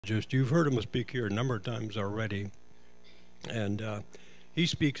Just you've heard him speak here a number of times already, and he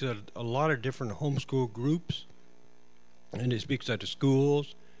speaks at a lot of different homeschool groups, and he speaks at the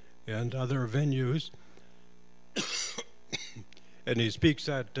schools and other venues, and he speaks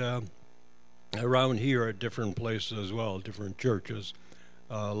at around here at different places as well, different churches.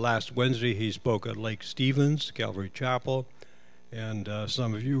 Last Wednesday he spoke at Lake Stevens, Calvary Chapel, and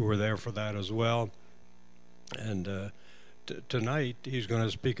some of you were there for that as well. And tonight he's going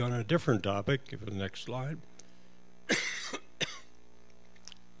to speak on a different topic. Give it the next slide.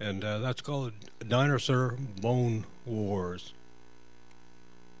 And that's called Dinosaur Bone Wars.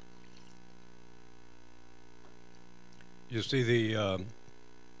 You see the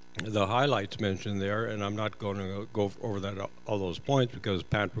highlights mentioned there, and I'm not going to go over that all those points because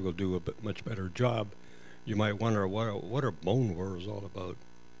Patrick will do a much better job. You might wonder what are bone wars all about.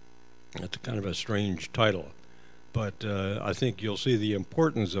 That's kind of a strange title, but I think you'll see the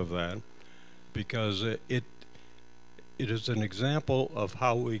importance of that because it is an example of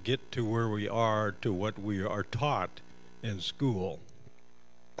how we get to where we are to what we are taught in school,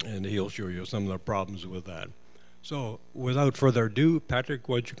 and he'll show you some of the problems with that. So without further ado, Patrick,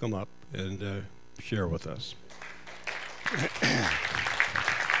 why don't you come up and share with us?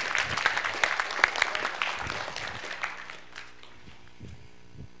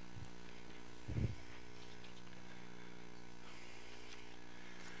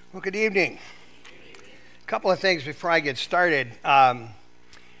 Well, good evening. A couple of things before I get started.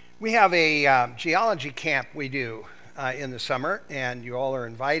 We have a geology camp we do in the summer, and you all are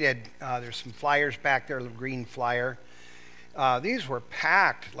invited. There's some flyers back there, a little green flyer. These were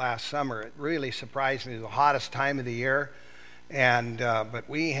packed last summer. It really surprised me. It was the hottest time of the year, and but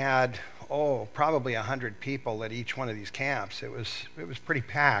we had probably 100 people at each one of these camps. It was pretty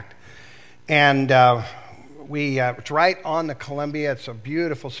packed, and it's right on the Columbia. It's a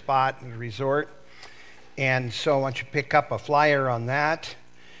beautiful spot, a resort, and so I want you to pick up a flyer on that.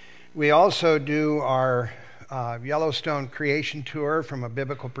 We also do our Yellowstone creation tour from a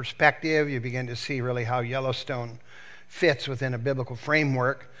biblical perspective. You begin to see really how Yellowstone fits within a biblical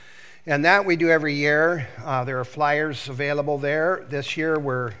framework. And that we do every year. There are flyers available there. This year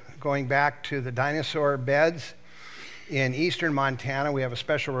we're going back to the dinosaur beds in eastern Montana. We have a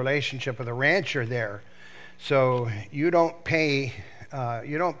special relationship with a rancher there. So you don't pay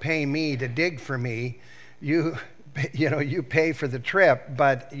me to dig for me. You pay for the trip,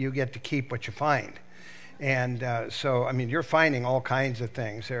 but you get to keep what you find. And so, I mean, you're finding all kinds of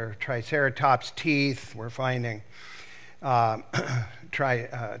things. There are Triceratops teeth. We're finding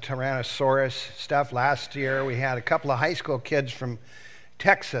Tyrannosaurus stuff. Last year, we had a couple of high school kids from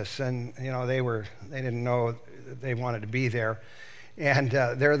Texas, and they didn't know they wanted to be there, and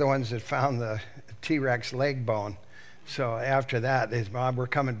they're the ones that found the T-Rex leg bone. So after that, they said, "Bob, we're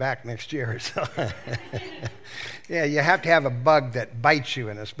coming back next year." So yeah, you have to have a bug that bites you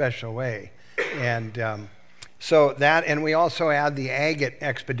in a special way. And so that, and we also add the agate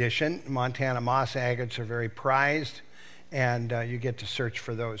expedition. Montana moss agates are very prized, and you get to search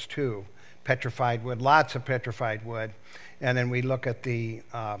for those too. Petrified wood, lots of petrified wood. And then we look at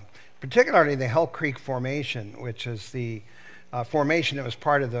particularly the Hell Creek Formation, which is the formation that was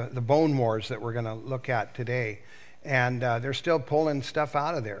part of the bone wars that we're going to look at today. And they're still pulling stuff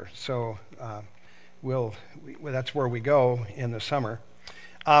out of there. So that's where we go in the summer.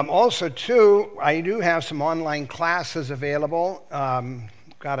 Also, too, I do have some online classes available.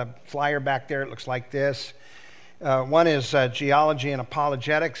 Got a flyer back there. It looks like this. One is Geology and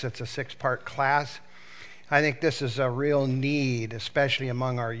Apologetics. It's a 6-part class. I think this is a real need, especially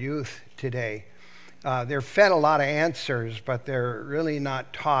among our youth today. They're fed a lot of answers, but they're really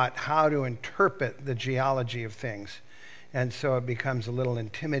not taught how to interpret the geology of things. And so it becomes a little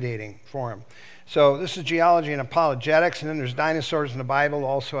intimidating for them. So this is Geology and Apologetics, and then there's Dinosaurs in the Bible,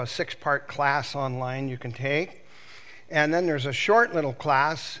 also a 6-part class online you can take. And then there's a short little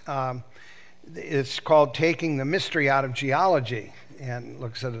class. It's called Taking the Mystery Out of Geology, and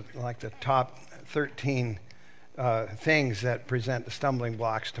looks at like the top 13 things that present the stumbling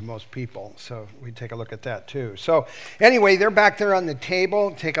blocks to most people. So we take a look at that too. So anyway, they're back there on the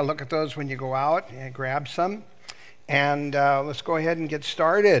table. Take a look at those when you go out and grab some. And let's go ahead and get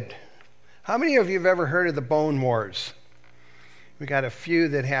started. How many of you have ever heard of the bone wars? We got a few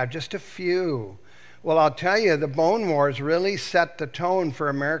that have, just a few. Well, I'll tell you, the bone wars really set the tone for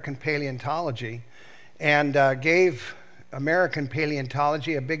American paleontology and gave American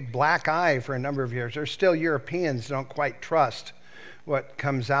paleontology a big black eye for a number of years. There's still Europeans don't quite trust what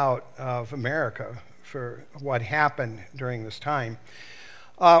comes out of America for what happened during this time.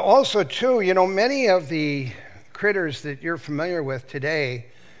 Also, too, many of the critters that you're familiar with today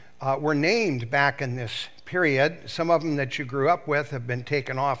were named back in this period. Some of them that you grew up with have been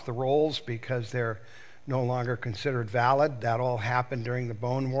taken off the rolls because they're no longer considered valid. That all happened during the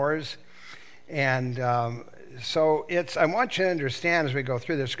Bone Wars. And so I want you to understand as we go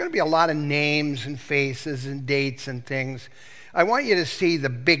through, there's going to be a lot of names and faces and dates and things. I want you to see the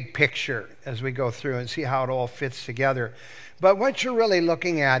big picture as we go through and see how it all fits together. But what you're really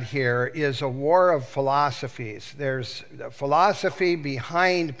looking at here is a war of philosophies. There's the philosophy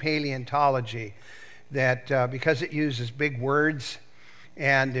behind paleontology that because it uses big words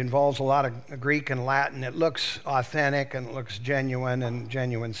and involves a lot of Greek and Latin, it looks authentic and it looks genuine and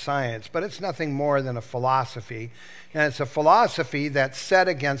genuine science. But it's nothing more than a philosophy. And it's a philosophy that's set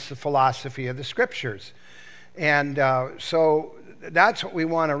against the philosophy of the Scriptures. And so that's what we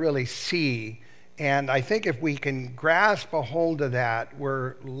want to really see. And I think if we can grasp a hold of that,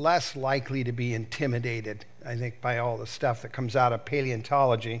 we're less likely to be intimidated, I think, by all the stuff that comes out of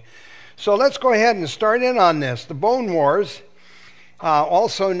paleontology. So let's go ahead and start in on this. The Bone Wars,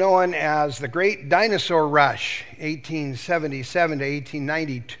 also known as the Great Dinosaur Rush, 1877 to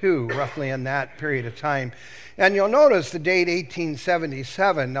 1892, roughly in that period of time. And you'll notice the date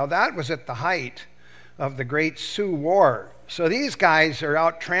 1877. Now that was at the height of the Great Sioux War. So these guys are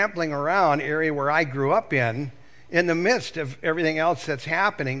out trampling around area where I grew up in the midst of everything else that's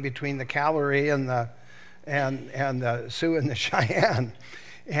happening between the cavalry and the Sioux and the Cheyenne.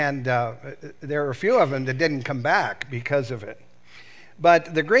 And there were a few of them that didn't come back because of it.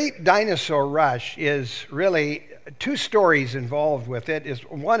 But the Great Dinosaur Rush is really two stories involved with it.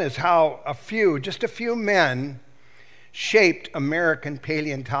 One is how just a few men shaped American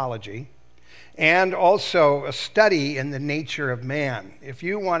paleontology, and also a study in the nature of man. If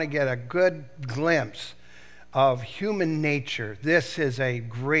you want to get a good glimpse of human nature, this is a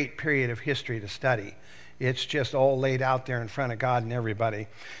great period of history to study. It's just all laid out there in front of God and everybody.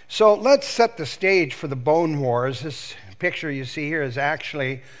 So let's set the stage for the Bone Wars. This picture you see here is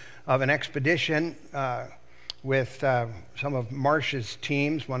actually of an expedition with some of Marsh's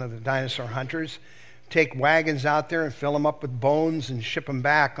teams, one of the dinosaur hunters. Take wagons out there and fill them up with bones and ship them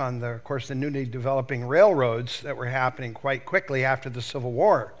back on of course, the newly developing railroads that were happening quite quickly after the Civil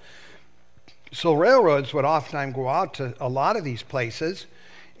War. So railroads would oftentimes go out to a lot of these places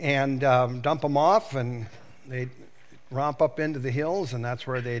and dump them off, and they'd romp up into the hills, and that's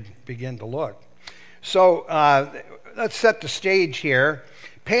where they'd begin to look. So let's set the stage here.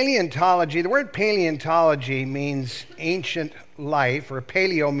 Paleontology, the word paleontology means ancient life, or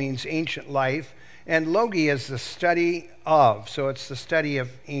paleo means ancient life, and logi is the study of, so it's the study of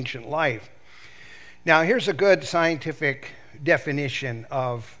ancient life. Now here's a good scientific definition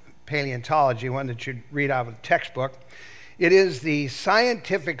of paleontology, one that you'd read out of the textbook. It is the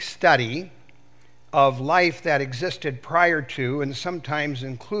scientific study of life that existed prior to and sometimes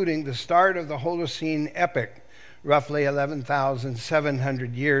including the start of the Holocene epoch, roughly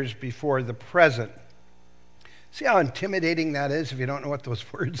 11,700 years before the present. See how intimidating that is if you don't know what those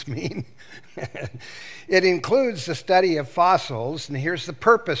words mean? It includes the study of fossils, and here's the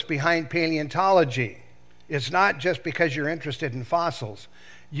purpose behind paleontology. It's not just because you're interested in fossils.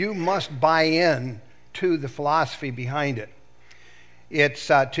 You must buy in to the philosophy behind it. It's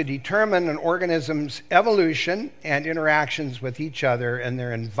to determine an organism's evolution and interactions with each other and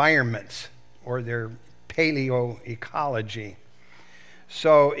their environments, or their paleoecology.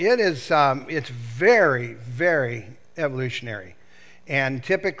 So it's very, very evolutionary. And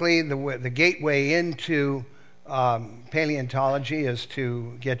typically the gateway into paleontology is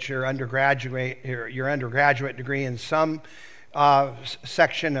to get your undergraduate degree in some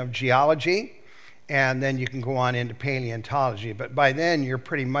section of geology, and then you can go on into paleontology. But by then you're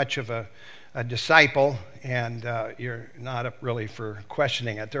pretty much of a disciple, and you're not up really for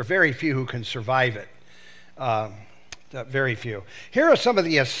questioning it. There are very few who can survive it. Very few. Here are some of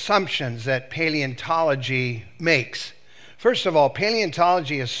the assumptions that paleontology makes. First of all,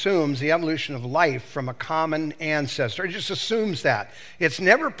 paleontology assumes the evolution of life from a common ancestor. It just assumes that. It's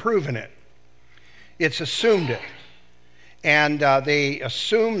never proven it. It's assumed it. And they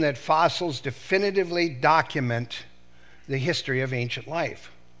assume that fossils definitively document the history of ancient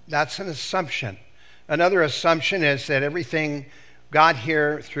life. That's an assumption. Another assumption is that everything got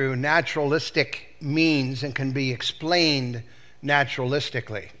here through naturalistic means and can be explained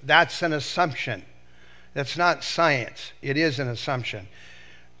naturalistically. That's an assumption. That's not science. It is an assumption.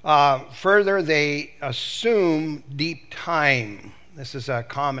 Further, they assume deep time. This is a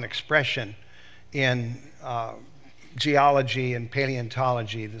common expression in geology and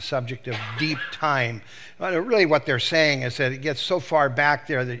paleontology, the subject of deep time. Really what they're saying is that it gets so far back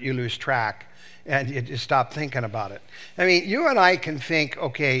there that you lose track. and you just stop thinking about it. I mean, you and I can think,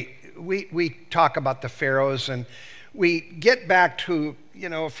 okay, we talk about the pharaohs, and we get back to,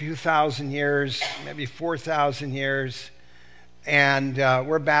 a few thousand years, maybe 4,000 years, and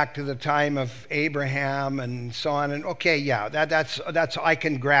we're back to the time of Abraham and so on. And okay, yeah, that's I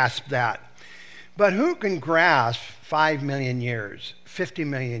can grasp that. But who can grasp 5 million years, 50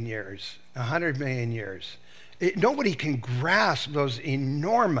 million years, 100 million years? Nobody can grasp those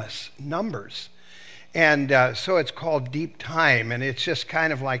enormous numbers. And so it's called deep time, and it's just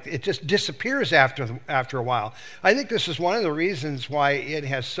kind of like, it just disappears after a while. I think this is one of the reasons why it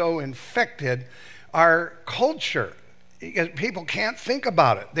has so infected our culture. Because people can't think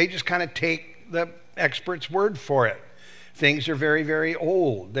about it. They just kind of take the expert's word for it. Things are very, very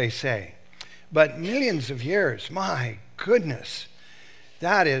old, they say. But millions of years, my goodness.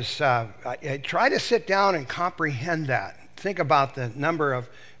 That is, try to sit down and comprehend that. Think about the number of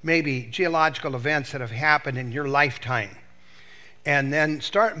maybe geological events that have happened in your lifetime. And then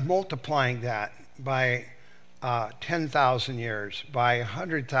start multiplying that by 10,000 years, by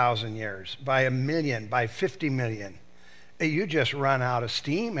 100,000 years, by 1 million, by 50 million. You just run out of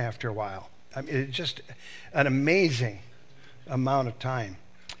steam after a while. I mean, it's just an amazing amount of time.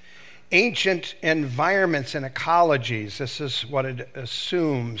 Ancient environments and ecologies, this is what it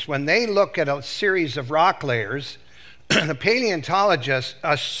assumes. When they look at a series of rock layers, the paleontologist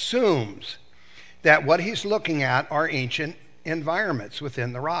assumes that what he's looking at are ancient environments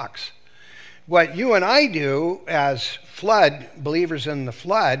within the rocks. What you and I do as believers in the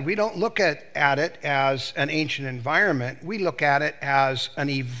flood, we don't look at it as an ancient environment. We look at it as an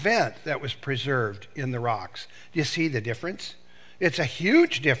event that was preserved in the rocks. Do you see the difference? It's a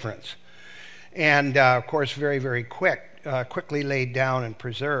huge difference. And, of course, very, very quickly laid down and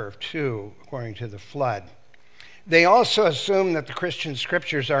preserved, too, according to the flood. They also assume that the Christian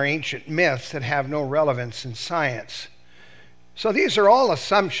scriptures are ancient myths that have no relevance in science. So these are all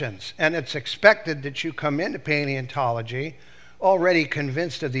assumptions, and it's expected that you come into paleontology already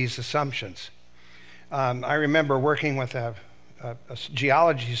convinced of these assumptions. I remember working with a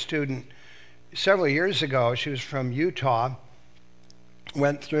geology student several years ago. She was from Utah,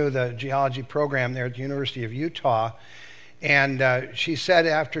 went through the geology program there at the University of Utah, and she said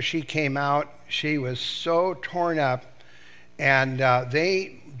after she came out, she was so torn up, and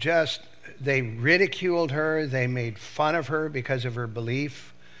they ridiculed her. They made fun of her because of her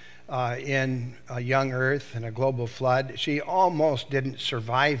belief in a young Earth and a global flood. She almost didn't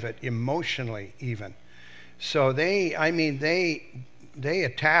survive it emotionally, even. So they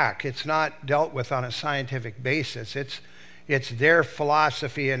attack. It's not dealt with on a scientific basis. It's their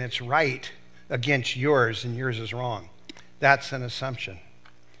philosophy, and it's right against yours, and yours is wrong. That's an assumption.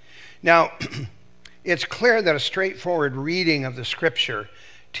 Now, it's clear that a straightforward reading of the scripture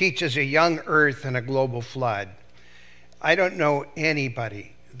teaches a young earth and a global flood. I don't know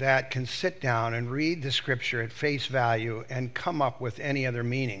anybody that can sit down and read the scripture at face value and come up with any other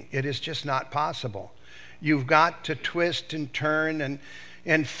meaning. It is just not possible. You've got to twist and turn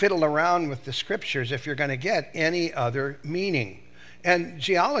and fiddle around with the scriptures if you're going to get any other meaning. And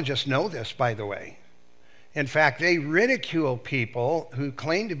geologists know this, by the way. In fact, they ridicule people who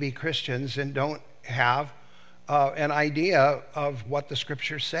claim to be Christians and don't have an idea of what the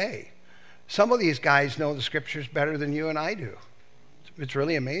scriptures say. Some of these guys know the scriptures better than you and I do. It's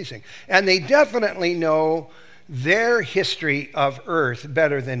really amazing. And they definitely know their history of Earth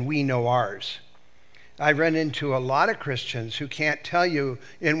better than we know ours. I run into a lot of Christians who can't tell you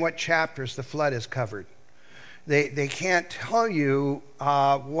in what chapters the flood is covered. They can't tell you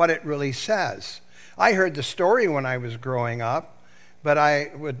what it really says. I heard the story when I was growing up, but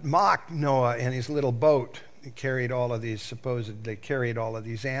I would mock Noah in his little boat. He carried all of these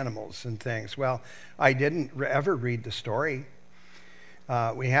animals and things. Well, I didn't ever read the story.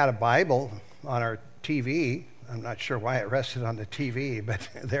 We had a Bible on our TV. I'm not sure why it rested on the TV, but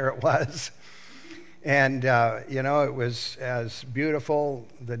there it was. And, it was as beautiful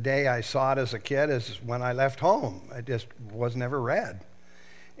the day I saw it as a kid as when I left home. It just was never read.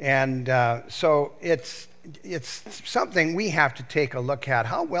 And so it's something we have to take a look at.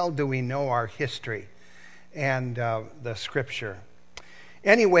 How well do we know our history and the scripture?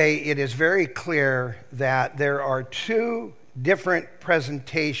 Anyway, it is very clear that there are two different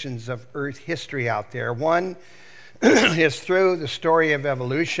presentations of Earth history out there. One is through the story of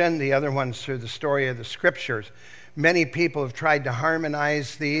evolution. The other one's through the story of the scriptures. Many people have tried to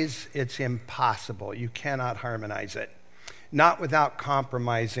harmonize these. It's impossible. You cannot harmonize it. Not without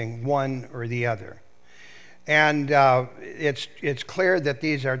compromising one or the other. And it's clear that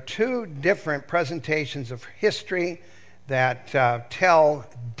these are two different presentations of history that tell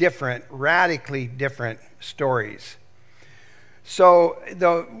different, radically different stories. So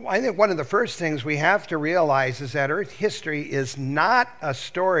I think one of the first things we have to realize is that Earth history is not a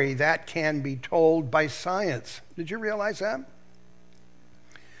story that can be told by science. Did you realize that?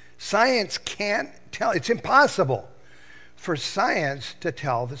 Science can't tell. It's impossible for science to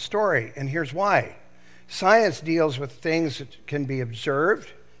tell the story. And here's why. Science deals with things that can be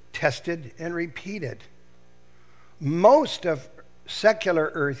observed, tested, and repeated. Most of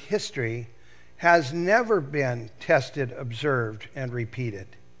secular Earth history has never been tested, observed, and repeated.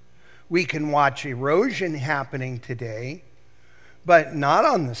 We can watch erosion happening today, but not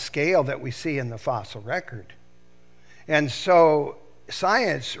on the scale that we see in the fossil record. And so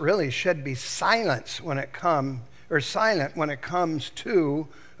science really should be silent when it comes to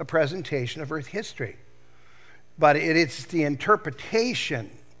a presentation of Earth history. But it's the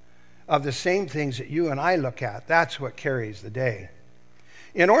interpretation of the same things that you and I look at. That's what carries the day.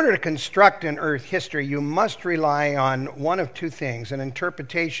 In order to construct an Earth history, you must rely on one of two things: an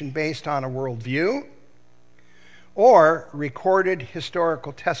interpretation based on a worldview or recorded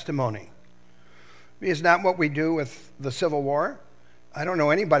historical testimony. Isn't that what we do with the Civil War? I don't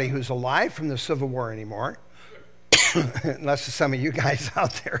know anybody who's alive from the Civil War anymore, unless it's some of you guys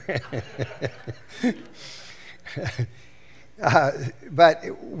out there. But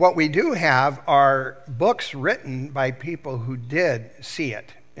what we do have are books written by people who did see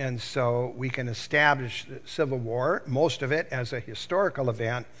it. And so we can establish the Civil War, most of it, as a historical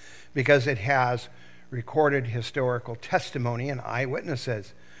event because it has recorded historical testimony and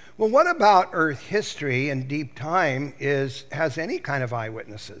eyewitnesses. Well, what about Earth history in deep time has any kind of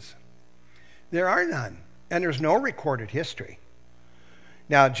eyewitnesses? There are none, and there's no recorded history.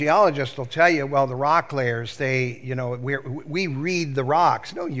 Now, geologists will tell you, well, the rock layers, we read the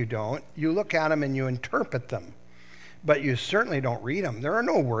rocks. No, you don't. You look at them and you interpret them, but you certainly don't read them. There are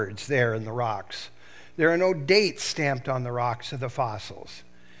no words there in the rocks. There are no dates stamped on the rocks of the fossils.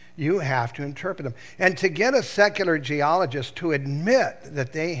 You have to interpret them. And to get a secular geologist to admit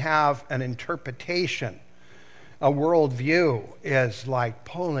that they have an interpretation, a worldview, is like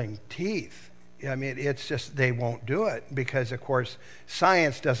pulling teeth. I mean, it's just they won't do it because, of course,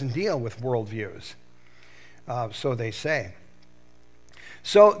 science doesn't deal with worldviews. So they say.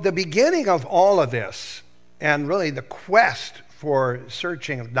 So the beginning of all of this, and really the quest for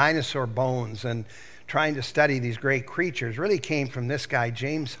searching of dinosaur bones and trying to study these great creatures, really came from this guy,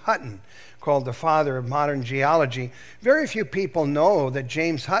 James Hutton, called the father of modern geology. Very few people know that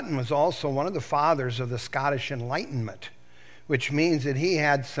James Hutton was also one of the fathers of the Scottish Enlightenment, which means that he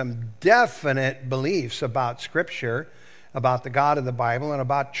had some definite beliefs about Scripture, about the God of the Bible, and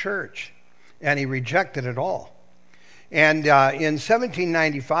about church. And he rejected it all. And in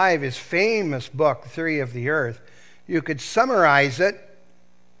 1795, his famous book, Theory of the Earth, you could summarize it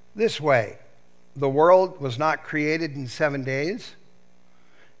this way: the world was not created in 7 days,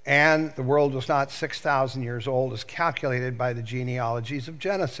 and the world was not 6,000 years old as calculated by the genealogies of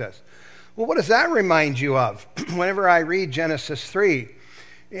Genesis. Well, what does that remind you of? Whenever I read Genesis 3,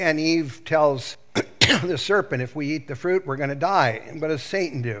 and Eve tells the serpent, if we eat the fruit, we're going to die. And what does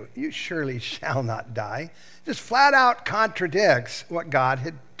Satan do? You surely shall not die. Just flat out contradicts what God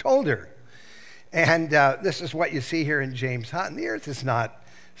had told her. And this is what you see here in James Hutton. The earth is not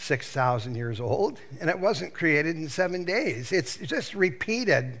 6,000 years old, and it wasn't created in 7 days. It's just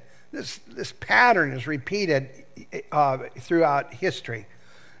repeated. This pattern is repeated throughout history.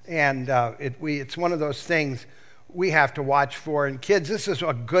 And it's one of those things we have to watch for. And kids, this is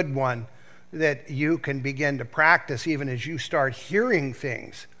a good one that you can begin to practice even as you start hearing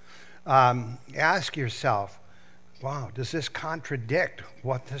things. Ask yourself, wow, does this contradict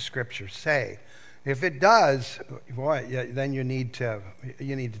what the Scriptures say? If it does, boy, then you need to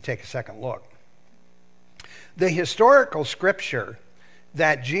take a second look. The historical Scripture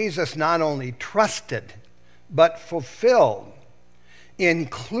that Jesus not only trusted but fulfilled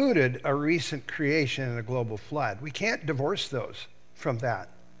included a recent creation and a global flood. We can't divorce those from that.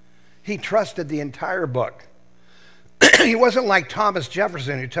 He trusted the entire book. He wasn't like Thomas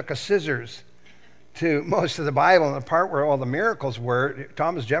Jefferson, who took a scissors to most of the Bible, and the part where all the miracles were,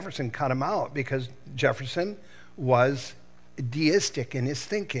 Thomas Jefferson cut them out because Jefferson was deistic in his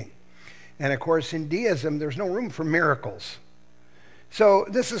thinking. And of course, in deism, there's no room for miracles. So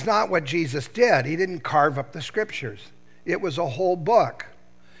this is not what Jesus did. He didn't carve up the Scriptures. It was a whole book.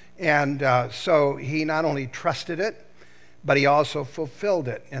 And so he not only trusted it, but he also fulfilled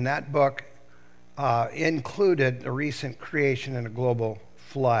it. And that book included a recent creation and a global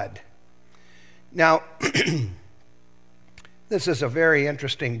flood. Now, This is a very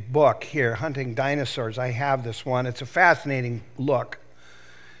interesting book here, Hunting Dinosaurs. I have this one. It's a fascinating look.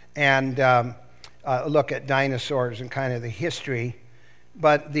 And look at dinosaurs and kind of the history.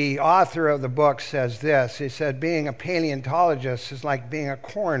 But the author of the book says this. He said, being a paleontologist is like being a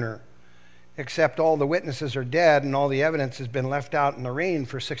coroner, except all the witnesses are dead and all the evidence has been left out in the rain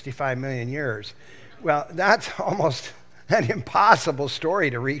for 65 million years. Well, that's almost an impossible story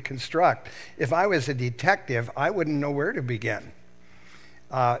to reconstruct. If I was a detective, I wouldn't know where to begin.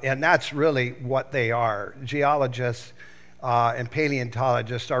 And that's really what they are. Geologists and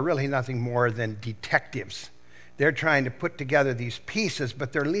paleontologists are really nothing more than detectives. They're trying to put together these pieces,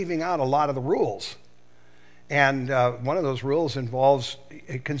 but they're leaving out a lot of the rules. And one of those rules involves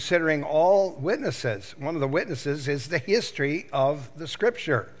considering all witnesses. One of the witnesses is the history of the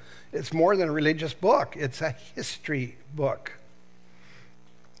scripture. It's more than a religious book. It's a history book.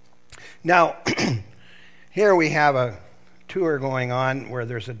 Now, here we have a tour going on where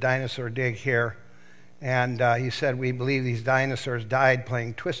there's a dinosaur dig here. And he said, we believe these dinosaurs died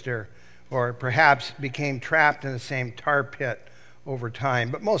playing Twister, or perhaps became trapped in the same tar pit over time.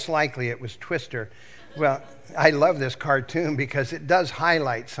 But most likely it was Twister. Well, I love this cartoon because it does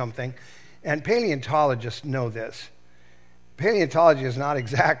highlight something. And paleontologists know this. Paleontology is not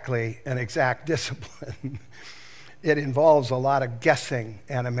exactly an exact discipline. It involves a lot of guessing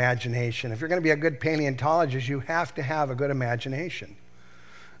and imagination. If you're going to be a good paleontologist, you have to have a good imagination.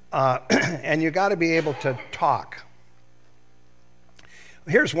 And you got to be able to talk.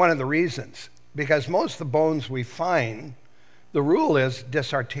 Here's one of the reasons. Because most of the bones we find, the rule is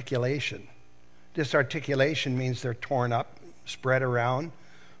disarticulation. Disarticulation means they're torn up, spread around,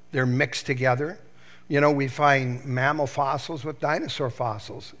 they're mixed together. You know, we find mammal fossils with dinosaur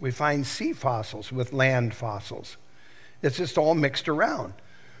fossils. We find sea fossils with land fossils. It's just all mixed around.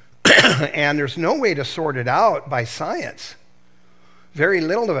 And there's no way to sort it out by science. Very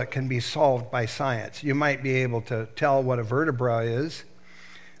little of it can be solved by science. You might be able to tell what a vertebra is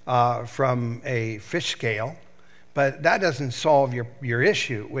from a fish scale, but that doesn't solve your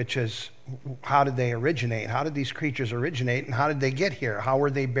issue, which is how did they originate? How did these creatures originate, and how did they get here? How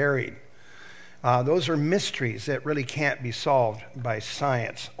were they buried? Those are mysteries that really can't be solved by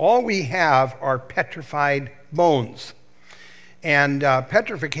science. All we have are petrified bones. And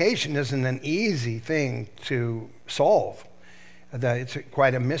petrification isn't an easy thing to solve. It's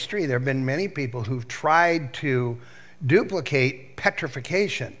quite a mystery. There have been many people who've tried to duplicate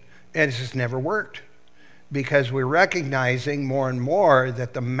petrification, and it's just never worked. Because we're recognizing more and more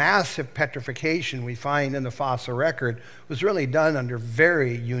that the massive petrification we find in the fossil record was really done under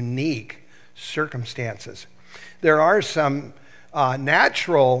very unique circumstances. There are some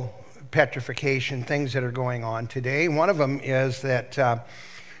natural petrification things that are going on today. One of them is that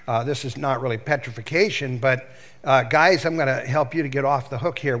this is not really petrification, but guys, I'm going to help you to get off the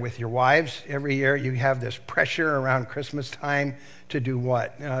hook here with your wives. Every year you have this pressure around Christmas time to do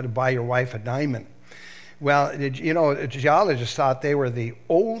what? To buy your wife a diamond. Well, you know, geologists thought they were the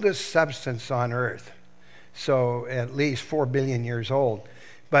oldest substance on Earth, so at least 4 billion years old.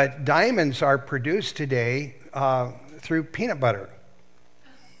 But diamonds are produced today through peanut butter.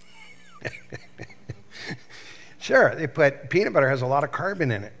 Sure, peanut butter has a lot of carbon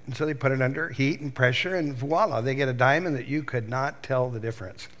in it, and so they put it under heat and pressure, and voila, they get a diamond that you could not tell the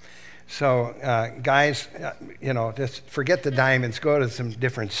difference. So, guys, you know, just forget the diamonds, go to some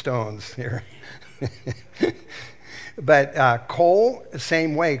different stones here. But coal,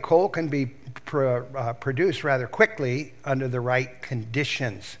 same way. Coal can be produced rather quickly under the right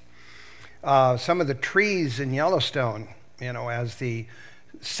conditions. Some of the trees in Yellowstone, you know, as the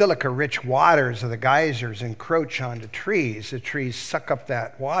silica-rich waters of the geysers encroach onto trees, the trees suck up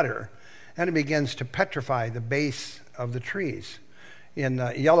that water, and it begins to petrify the base of the trees. In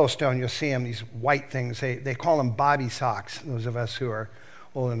Yellowstone, you'll see them, these white things. They call them bobby socks, those of us who are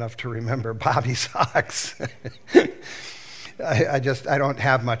old enough to remember bobby socks. I don't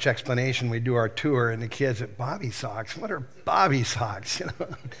have much explanation. We do our tour, and the kids at bobby socks. What are bobby socks? You know?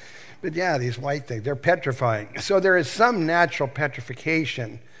 But yeah, these white things, they're petrifying. So there is some natural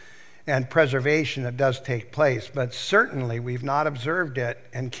petrification and preservation that does take place, but certainly we've not observed it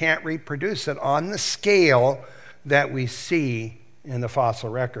and can't reproduce it on the scale that we see in the fossil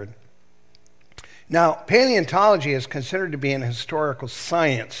record. Now, paleontology is considered to be an historical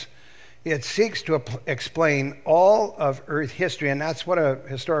science. It seeks to explain all of Earth history, and that's what a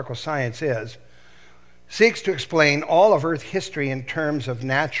historical science is. Seeks to explain all of Earth history in terms of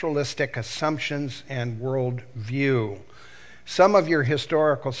naturalistic assumptions and worldview. Some of your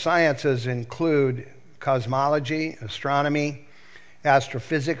historical sciences include cosmology, astronomy,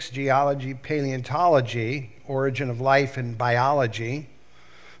 astrophysics, geology, paleontology, origin of life and biology,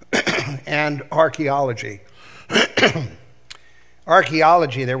 and archaeology.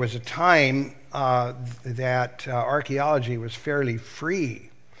 Archaeology, there was a time that archaeology was fairly free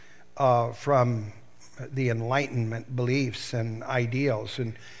from the Enlightenment beliefs and ideals.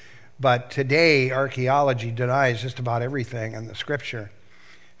 But today, archaeology denies just about everything in the Scripture.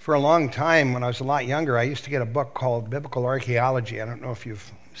 For a long time, when I was a lot younger, I used to get a book called Biblical Archaeology. I don't know if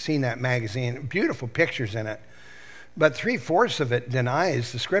you've seen that magazine. Beautiful pictures in it. But 3/4 of it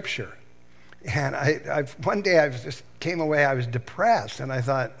denies the Scripture. And one day I just came away, I was depressed, and I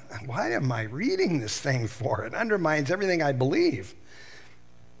thought, why am I reading this thing for? It undermines everything I believe.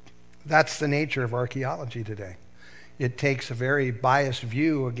 That's the nature of archaeology today. It takes a very biased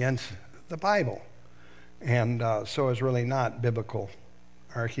view against the Bible, and so is really not biblical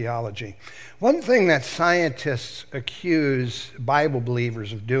archaeology. One thing that scientists accuse Bible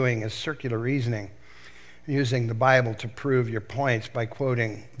believers of doing is circular reasoning, using the Bible to prove your points by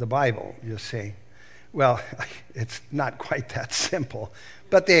quoting the Bible, you see. Well, it's not quite that simple,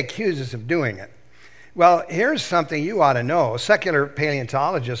 but they accuse us of doing it. Well, here's something you ought to know. Secular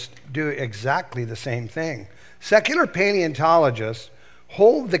paleontologists do exactly the same thing. Secular paleontologists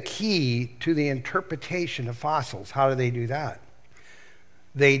hold the key to the interpretation of fossils. How do they do that?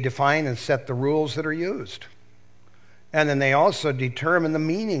 They define and set the rules that are used. And then they also determine the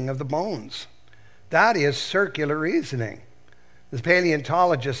meaning of the bones. That is circular reasoning. The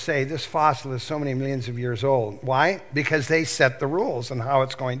paleontologists say this fossil is so many millions of years old. Why? Because they set the rules on how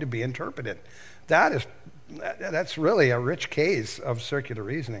it's going to be interpreted. That's really a rich case of circular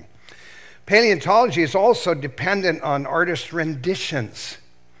reasoning. Paleontology is also dependent on artist renditions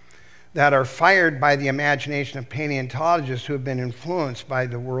that are fired by the imagination of paleontologists who have been influenced by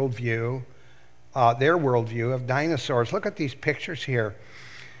the worldview, their worldview of dinosaurs. Look at these pictures here.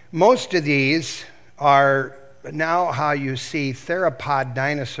 Most of these are now how you see theropod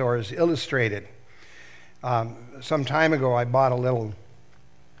dinosaurs illustrated. Some time ago, I bought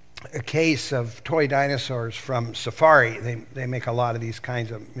a case of toy dinosaurs from Safari. They make a lot of these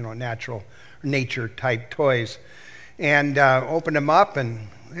kinds of nature type toys, and opened them up, and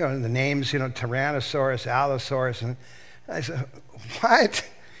the names, Tyrannosaurus, Allosaurus, and I said, what?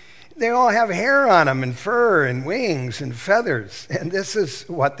 They all have hair on them and fur and wings and feathers, and this is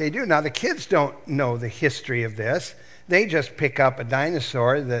what they do. Now, the kids don't know the history of this. They just pick up a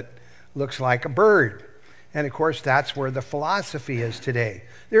dinosaur that looks like a bird. And, of course, that's where the philosophy is today.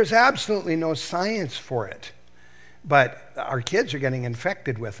 There's absolutely no science for it, but our kids are getting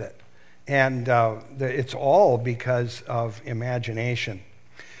infected with it, and it's all because of imagination.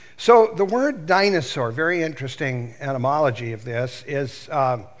 So the word dinosaur, very interesting etymology of this,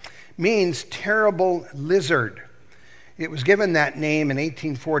 means terrible lizard. It was given that name in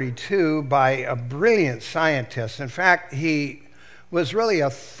 1842 by a brilliant scientist. In fact, he was really a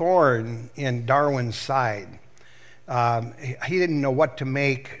thorn in Darwin's side. He didn't know what to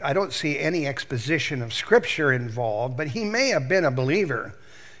make. I don't see any exposition of Scripture involved, but he may have been a believer.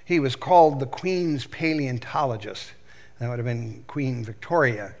 He was called the Queen's Paleontologist. That would have been Queen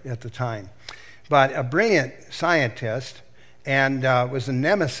Victoria at the time. But a brilliant scientist, and was a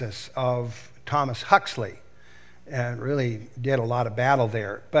nemesis of Thomas Huxley, and really did a lot of battle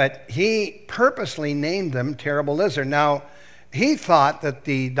there. But he purposely named them terrible lizard. Now, he thought that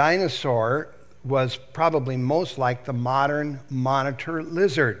the dinosaur was probably most like the modern monitor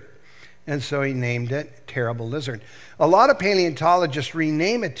lizard, and so he named it terrible lizard. A lot of paleontologists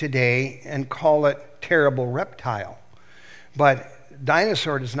rename it today and call it terrible reptile. But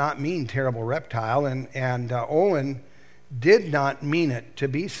dinosaur does not mean terrible reptile, and Owen did not mean it to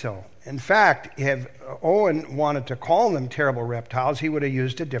be so. In fact, if Owen wanted to call them terrible reptiles, he would have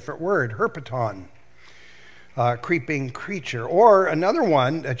used a different word, herpeton, creeping creature. Or another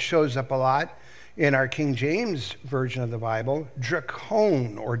one that shows up a lot in our King James version of the Bible,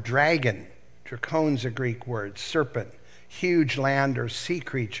 dracone or dragon. Dracone's a Greek word, serpent, huge land or sea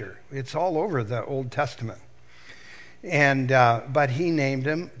creature. It's all over the Old Testament. And but he named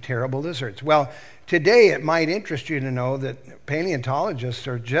them terrible lizards. Well, today it might interest you to know that paleontologists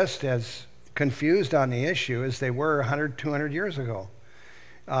are just as confused on the issue as they were 100, 200 years ago.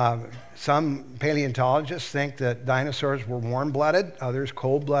 Some paleontologists think that dinosaurs were warm-blooded, others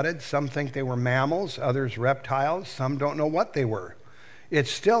cold-blooded. Some think they were mammals, others reptiles. Some don't know what they were. It's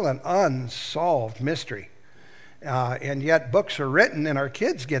still an unsolved mystery. And yet books are written, and our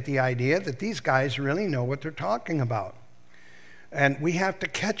kids get the idea that these guys really know what they're talking about. And we have to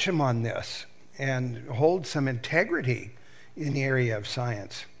catch them on this and hold some integrity in the area of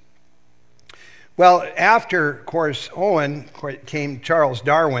science. Well, after, of course, Owen came Charles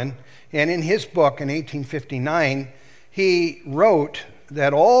Darwin, and in his book in 1859, he wrote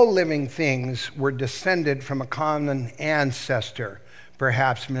that all living things were descended from a common ancestor,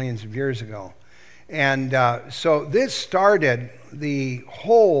 perhaps millions of years ago. And so this started the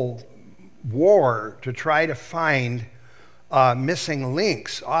whole war to try to find missing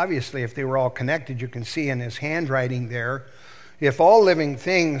links. Obviously, if they were all connected, you can see in his handwriting there, if all living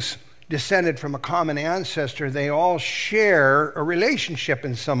things descended from a common ancestor, they all share a relationship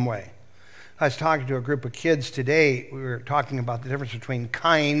in some way. I was talking to a group of kids today. We were talking about the difference between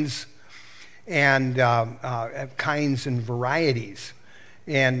kinds and varieties.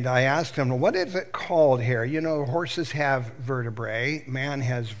 And I asked them, what is it called here? You know, horses have vertebrae. Man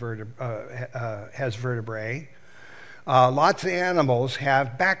has vertebrae. Lots of animals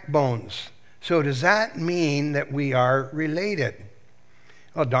have backbones. So does that mean that we are related?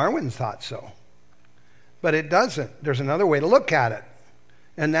 Well, Darwin thought so. But it doesn't. There's another way to look at it.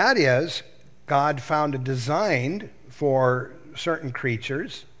 And that is, God found a design for certain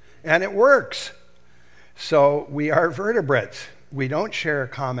creatures, and it works. So we are vertebrates. We don't share a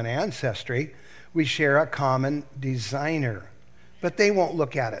common ancestry. We share a common designer. But they won't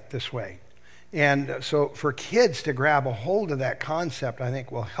look at it this way. And so for kids to grab a hold of that concept, I think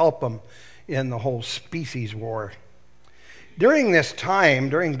will help them in the whole species war. During this time,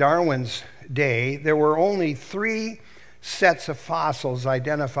 during Darwin's day, there were only 3 sets of fossils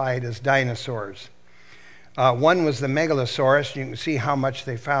identified as dinosaurs. One was the Megalosaurus. You can see how much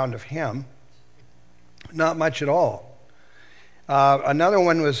they found of him. Not much at all. Another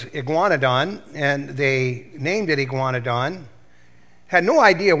one was Iguanodon, and they named it Iguanodon. Had no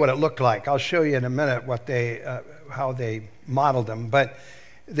idea what it looked like. I'll show you in a minute how they modeled them. But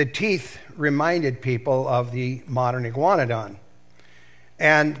the teeth reminded people of the modern Iguanodon.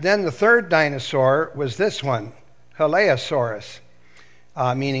 And then the third dinosaur was this one, Haleosaurus,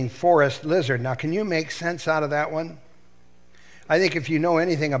 meaning forest lizard. Now, can you make sense out of that one? I think if you know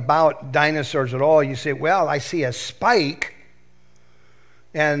anything about dinosaurs at all, you say, well, I see a spike,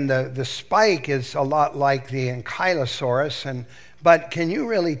 and the spike is a lot like the Ankylosaurus, but can you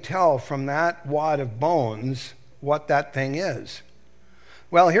really tell from that wad of bones what that thing is?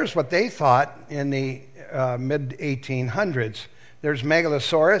 Well, here's what they thought in the mid-1800s. There's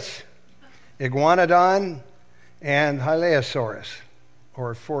Megalosaurus, Iguanodon, and Haleosaurus,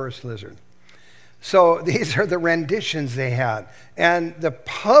 or forest lizard. So these are the renditions they had. And the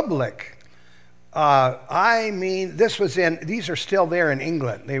public, these are still there in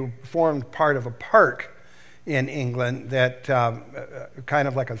England. They formed part of a park in England that kind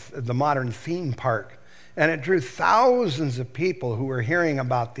of like the modern theme park. And it drew thousands of people who were hearing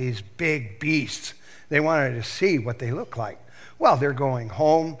about these big beasts. They wanted to see what they look like. Well, they're going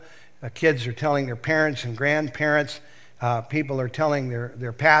home. Kids are telling their parents and grandparents. People are telling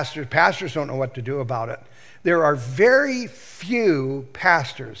their pastors. Pastors don't know what to do about it. There are very few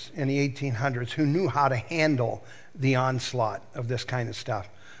pastors in the 1800s who knew how to handle the onslaught of this kind of stuff.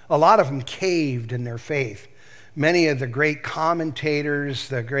 A lot of them caved in their faith. Many of the great commentators,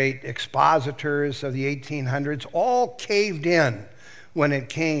 the great expositors of the 1800s, all caved in when it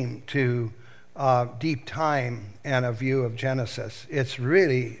came to deep time and a view of Genesis. It's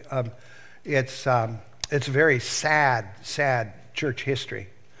really, it's very sad church history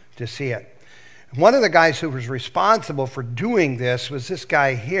to see it. One of the guys who was responsible for doing this was this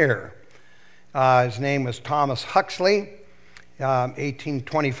guy here. His name was Thomas Huxley.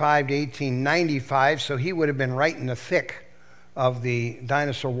 1825 to 1895, so he would have been right in the thick of the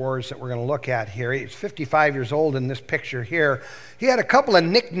dinosaur wars that we're going to look at here. He's 55 years old in this picture here. He had a couple of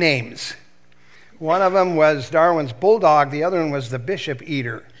nicknames. One of them was Darwin's Bulldog, the other one was the Bishop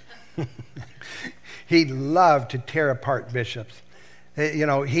Eater. He loved to tear apart bishops. You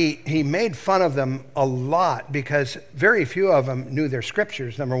know, he made fun of them a lot because very few of them knew their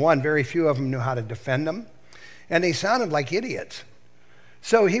scriptures. Number one, very few of them knew how to defend them. And they sounded like idiots.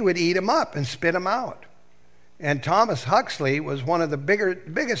 So he would eat them up and spit them out. And Thomas Huxley was one of the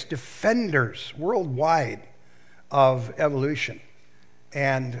biggest defenders worldwide of evolution.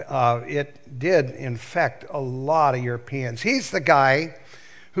 And it did infect a lot of Europeans. He's the guy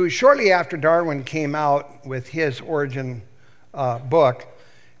who shortly after Darwin came out with his origin book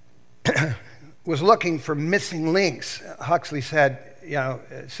was looking for missing links. Huxley said, you know,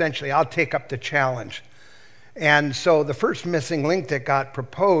 essentially, I'll take up the challenge. And so the first missing link that got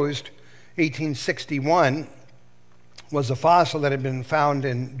proposed, 1861, was a fossil that had been found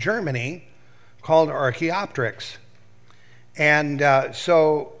in Germany called Archaeopteryx. And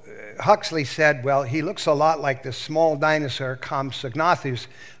so Huxley said, well, he looks a lot like this small dinosaur, Compsognathus.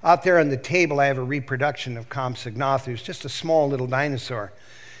 Out there on the table, I have a reproduction of Compsognathus, just a small little dinosaur.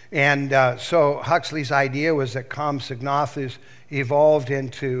 And so Huxley's idea was that Compsognathus evolved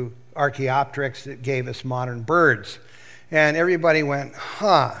into Archaeopteryx that gave us modern birds. And everybody went,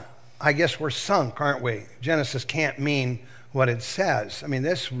 I guess we're sunk, aren't we? Genesis can't mean what it says. I mean,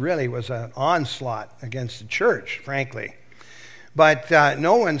 this really was an onslaught against the church, frankly. But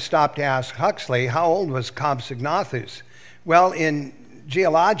no one stopped to ask Huxley, how old was Compsognathus? Well, in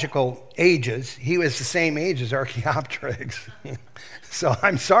geological ages, he was the same age as Archaeopteryx. So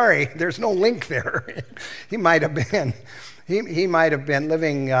I'm sorry, there's no link there. He might have been. He might have been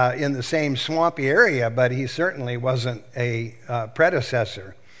living in the same swampy area, but he certainly wasn't a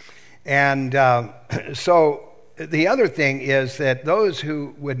predecessor. And so the other thing is that those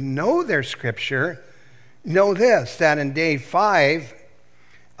who would know their scripture know this, that in day 5,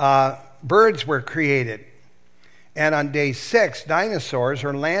 birds were created. And on day 6, dinosaurs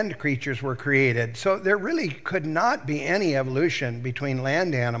or land creatures were created. So there really could not be any evolution between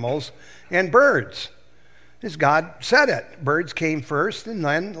land animals and birds. As God said it, birds came first and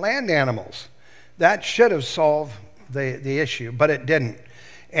then land animals. That should have solved the issue, but it didn't.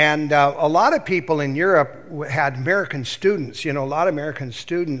 And a lot of people in Europe had American students. You know, a lot of American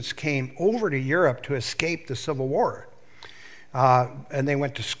students came over to Europe to escape the Civil War. And they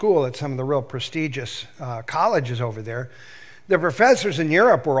went to school at some of the real prestigious colleges over there. The professors in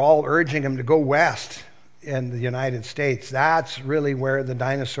Europe were all urging them to go west in the United States. That's really where the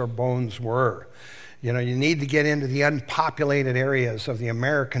dinosaur bones were. You know, you need to get into the unpopulated areas of the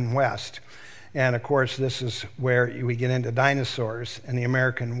American West. And of course, this is where we get into dinosaurs in the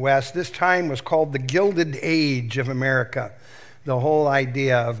American West. This time was called the Gilded Age of America. The whole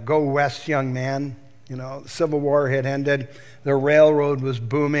idea of go west, young man. You know, the Civil War had ended. The railroad was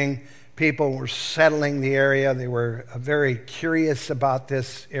booming. People were settling the area. They were very curious about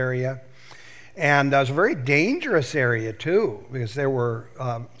this area. And it was a very dangerous area, too, because there were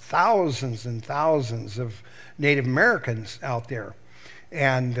thousands and thousands of Native Americans out there.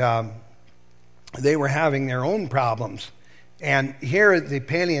 And they were having their own problems. And here the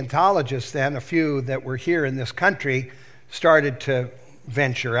paleontologists then, a few that were here in this country, started to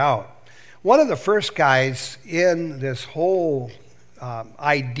venture out. One of the first guys in this whole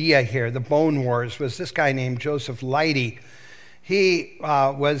idea here, the bone wars, was this guy named Joseph Leidy. He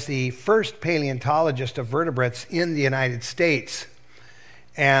was the first paleontologist of vertebrates in the United States.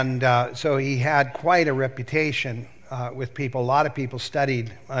 And so he had quite a reputation with people. A lot of people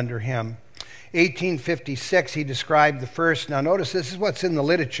studied under him. 1856, he described the first, now notice this is what's in the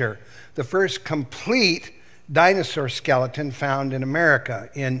literature, the first complete dinosaur skeleton found in America,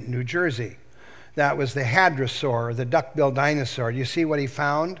 in New Jersey. That was the hadrosaur, the duck-billed dinosaur. You see what he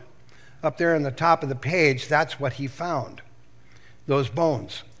found? Up there on the top of the page, that's what he found, those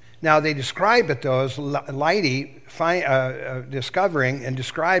bones. Now, they describe it, though, as Leidy discovering and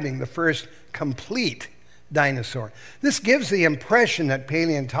describing the first complete dinosaur. This gives the impression that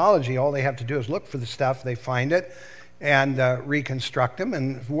paleontology, all they have to do is look for the stuff, they find it, and reconstruct them,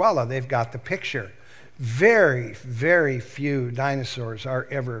 and voila, they've got the picture. Very, very few dinosaurs are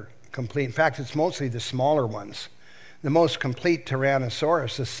ever complete. In fact, it's mostly the smaller ones. The most complete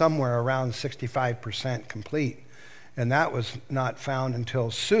Tyrannosaurus is somewhere around 65% complete. And that was not found until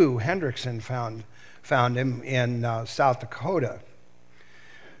Sue Hendrickson found him in South Dakota.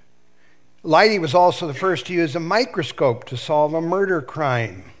 Leidy was also the first to use a microscope to solve a murder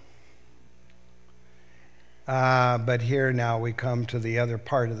crime. But here now we come to the other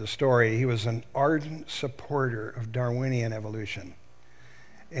part of the story. He was an ardent supporter of Darwinian evolution,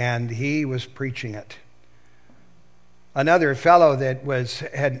 and he was preaching it. Another fellow that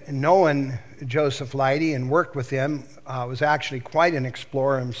had known Joseph Leidy and worked with him, was actually quite an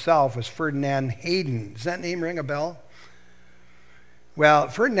explorer himself, was Ferdinand Hayden. Does that name ring a bell? Well,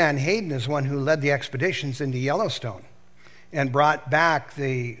 Ferdinand Hayden is one who led the expeditions into Yellowstone and brought back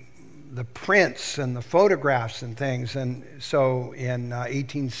the prints and the photographs and things. And so in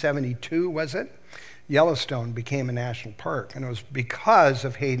 1872, was it? Yellowstone became a national park, and it was because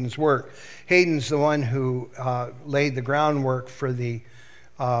of Hayden's work. Hayden's the one who laid the groundwork for the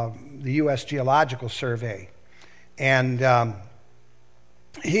U.S. Geological Survey. And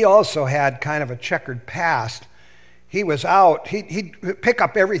he also had kind of a checkered past. He was out, he'd pick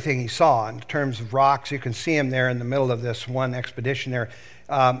up everything he saw in terms of rocks. You can see him there in the middle of this one expedition there.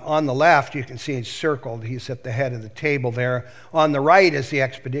 On the left, you can see he's circled. He's at the head of the table there. On the right is the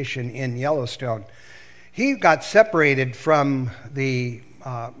expedition in Yellowstone. He got separated from the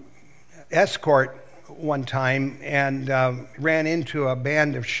escort one time and ran into a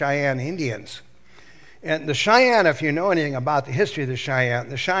band of Cheyenne Indians. And the Cheyenne, if you know anything about the history of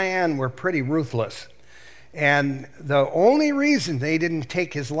the Cheyenne were pretty ruthless. And the only reason they didn't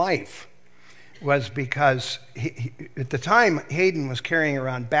take his life was because at the time Hayden was carrying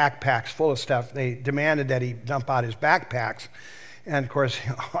around backpacks full of stuff. They demanded that he dump out his backpacks. And of course,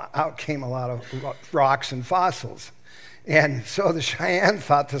 out came a lot of rocks and fossils. And so the Cheyenne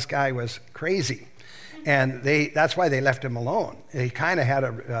thought this guy was crazy. And that's why they left him alone. They kind of had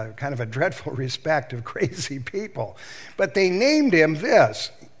a dreadful respect of crazy people. But they named him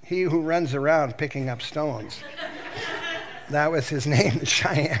this, he who runs around picking up stones. That was his name the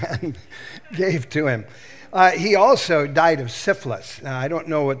Cheyenne gave to him. He also died of syphilis. Now, I don't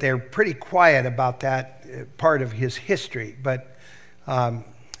know what they're pretty quiet about that part of his history, but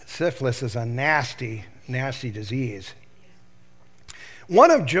syphilis is a nasty, nasty disease. One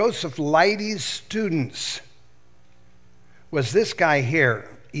of Joseph Leidy's students was this guy here,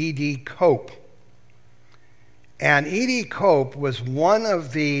 E.D. Cope. And E.D. Cope was one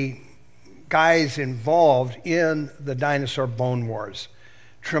of the guys involved in the dinosaur bone wars.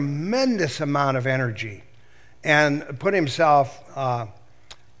 Tremendous amount of energy, and put himself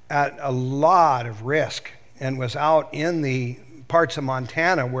at a lot of risk, and was out in the parts of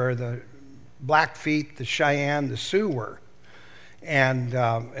Montana where the Blackfeet, the Cheyenne, the Sioux were. And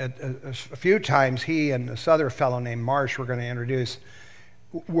a few times he and this other fellow named Marsh we're going to introduce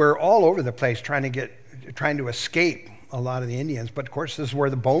were all over the place trying to escape a lot of the Indians. But of course this is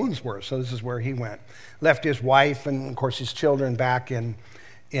where the bones were, so this is where he went. Left his wife and of course his children back in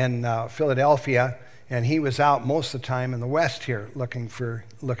Philadelphia, and he was out most of the time in the West here looking for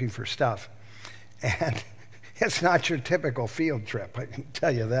stuff. And it's not your typical field trip, I can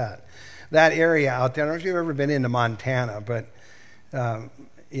tell you that. That area out there, I don't know if you've ever been into Montana, but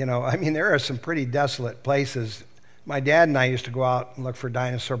there are some pretty desolate places. My dad and I used to go out and look for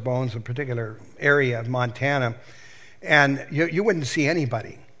dinosaur bones in a particular area of Montana, and you wouldn't see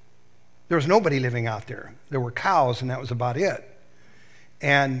anybody. There was nobody living out there. There were cows, and that was about it.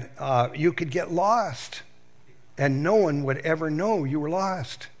 And you could get lost, and no one would ever know you were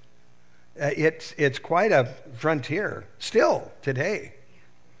lost. It's quite a frontier, still today.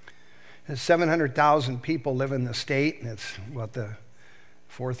 700,000 people live in the state, and it's the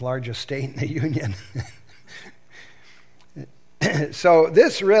fourth largest state in the Union. So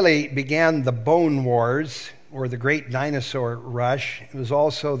this really began the Bone Wars, or the Great Dinosaur Rush. It was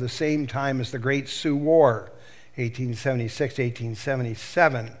also the same time as the Great Sioux War, 1876 to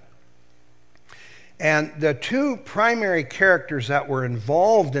 1877. And the two primary characters that were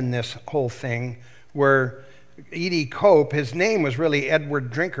involved in this whole thing were E.D. Cope. His name was really Edward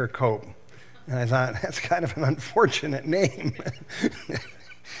Drinker Cope. And I thought, that's kind of an unfortunate name.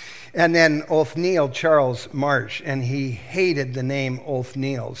 And then Othniel Charles Marsh, and he hated the name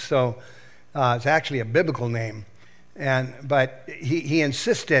Othniel. So it's actually a biblical name. But he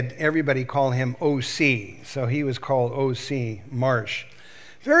insisted everybody call him O.C., so he was called O.C. Marsh.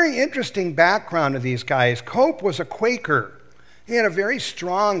 Very interesting background of these guys. Cope was a Quaker. He had a very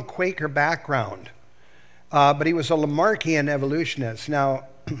strong Quaker background, but he was a Lamarckian evolutionist. Now,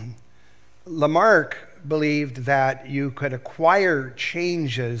 Lamarck believed that you could acquire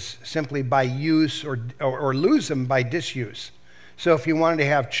changes simply by use or lose them by disuse. So if you wanted to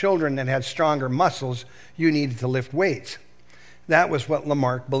have children that had stronger muscles, you needed to lift weights. That was what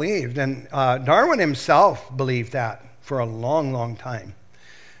Lamarck believed. And Darwin himself believed that for a long, long time.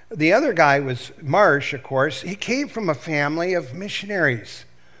 The other guy was Marsh, of course. He came from a family of missionaries.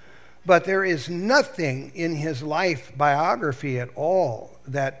 But there is nothing in his life biography at all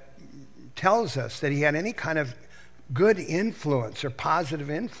that tells us that he had any kind of good influence or positive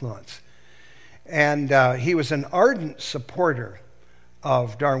influence. And he was an ardent supporter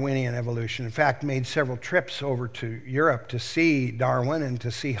of Darwinian evolution. In fact, made several trips over to Europe to see Darwin and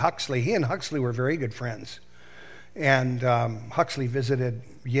to see Huxley. He and Huxley were very good friends. And Huxley visited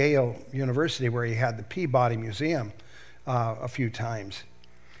Yale University, where he had the Peabody Museum a few times.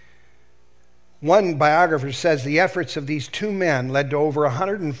 One biographer says the efforts of these two men led to over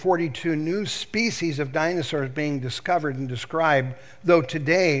 142 new species of dinosaurs being discovered and described, though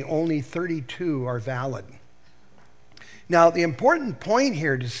today only 32 are valid. Now, the important point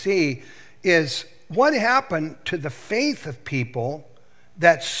here to see is what happened to the faith of people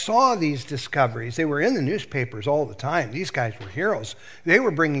that saw these discoveries. They were in the newspapers all the time. These guys were heroes. They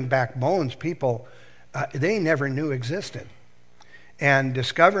were bringing back bones people they never knew existed. And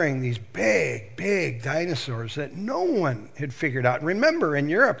discovering these big, big dinosaurs that no one had figured out. Remember, in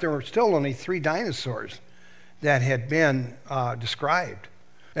Europe, there were still only 3 dinosaurs that had been described.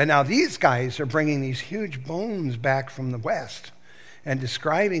 And now these guys are bringing these huge bones back from the West and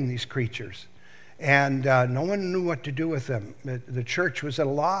describing these creatures. And no one knew what to do with them. The church was at a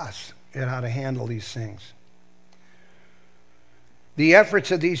loss at how to handle these things. The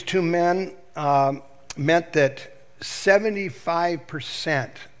efforts of these two men meant that 75%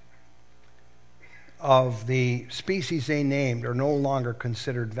 of the species they named are no longer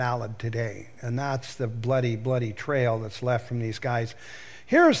considered valid today. And that's the bloody, bloody trail that's left from these guys.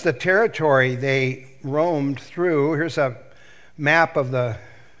 Here's the territory they roamed through. Here's a map of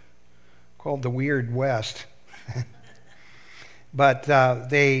called the Weird West. But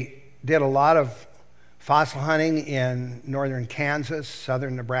they did a lot of fossil hunting in northern Kansas,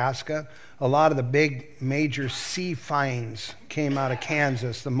 southern Nebraska. A lot of the big major sea finds came out of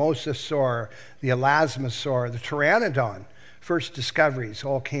Kansas. The mosasaur, the elasmosaur, the pteranodon, first discoveries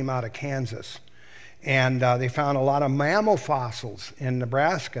all came out of Kansas. And they found a lot of mammal fossils in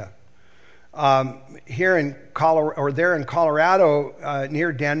Nebraska. Here in Colorado,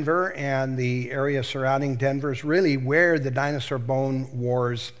 near Denver and the area surrounding Denver is really where the dinosaur bone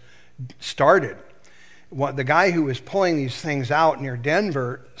wars started. The guy who was pulling these things out near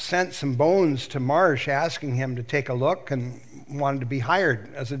Denver sent some bones to Marsh asking him to take a look and wanted to be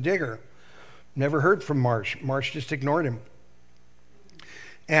hired as a digger. Never heard from Marsh. Marsh just ignored him.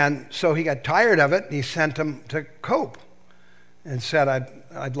 And so he got tired of it and he sent him to Cope and said,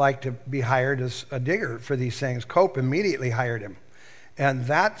 I'd like to be hired as a digger for these things. Cope immediately hired him. And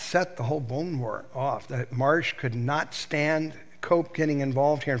that set the whole bone war off. That Marsh could not stand Cope getting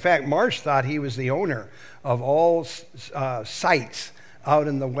involved here. In fact, Marsh thought he was the owner of all sites out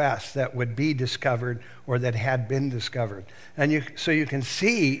in the West that would be discovered or that had been discovered. And so you can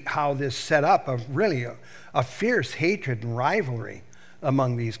see how this set up a fierce hatred and rivalry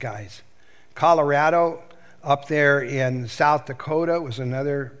among these guys. Colorado, up there in South Dakota, was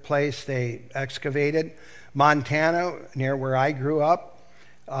another place they excavated. Montana, near where I grew up,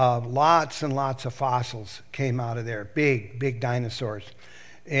 lots and lots of fossils came out of there, big dinosaurs.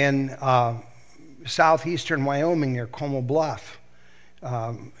 In southeastern Wyoming near Como Bluff,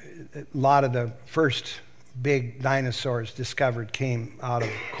 a lot of the first big dinosaurs discovered came out of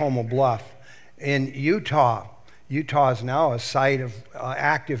Como Bluff. In Utah is now a site of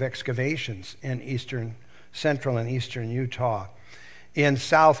active excavations in central and eastern Utah. In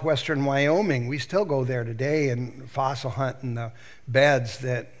southwestern Wyoming, we still go there today and fossil hunt in the beds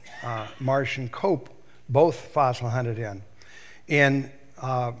that Marsh and Cope both fossil hunted in. In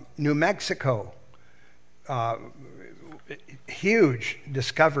New Mexico, huge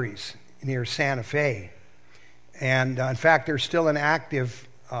discoveries near Santa Fe. And in fact, there's still an active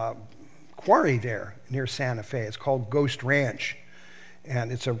quarry there near Santa Fe. It's called Ghost Ranch.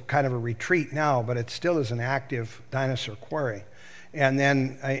 And it's a kind of a retreat now, but it still is an active dinosaur quarry. And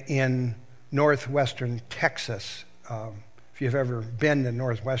then in northwestern Texas, if you've ever been to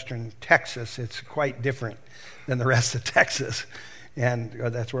northwestern Texas, it's quite different than the rest of Texas. And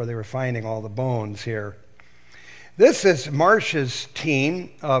that's where they were finding all the bones here. This is Marsh's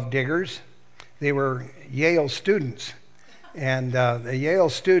team of diggers. They were Yale students. And the Yale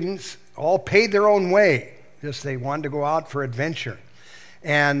students all paid their own way. Just they wanted to go out for adventure.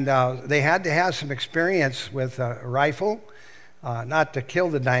 And they had to have some experience with a rifle. Not to kill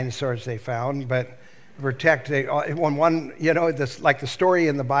the dinosaurs they found, but protect. Like the story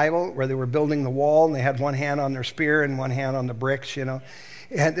in the Bible where they were building the wall and they had one hand on their spear and one hand on the bricks, And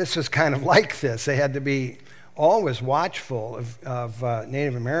this was kind of like this. They had to be always watchful of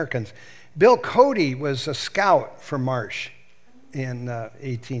Native Americans. Bill Cody was a scout for Marsh in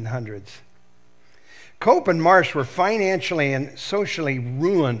 1800s. Cope and Marsh were financially and socially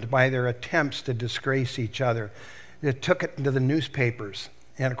ruined by their attempts to disgrace each other. They took it into the newspapers.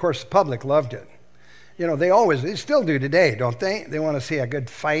 And of course, the public loved it. They still do today, don't they? They want to see a good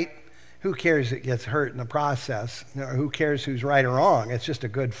fight. Who cares it gets hurt in the process? Who cares who's right or wrong? It's just a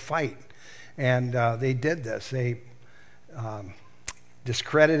good fight. And they did this. They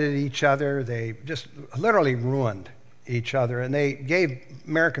discredited each other. They just literally ruined each other. And they gave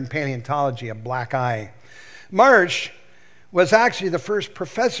American Paleontology a black eye. Marsh was actually the first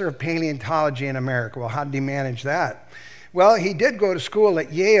professor of paleontology in America. Well, how did he manage that? Well, he did go to school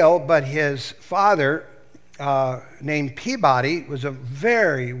at Yale, but his father, named Peabody, was a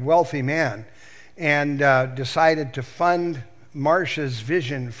very wealthy man and decided to fund Marsh's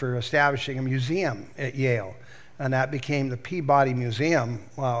vision for establishing a museum at Yale. And that became the Peabody Museum,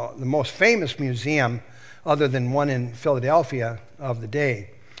 the most famous museum other than one in Philadelphia of the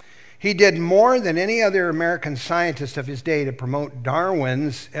day. He did more than any other American scientist of his day to promote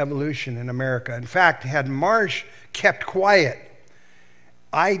Darwin's evolution in America. In fact, had Marsh kept quiet,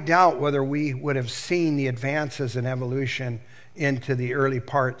 I doubt whether we would have seen the advances in evolution into the early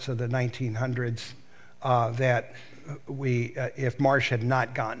parts of the 1900s if Marsh had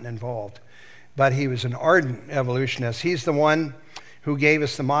not gotten involved. But he was an ardent evolutionist. He's the one who gave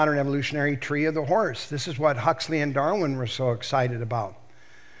us the modern evolutionary tree of the horse. This is what Huxley and Darwin were so excited about.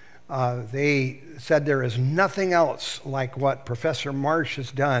 They said there is nothing else like what Professor Marsh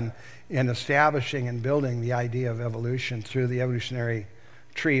has done in establishing and building the idea of evolution through the evolutionary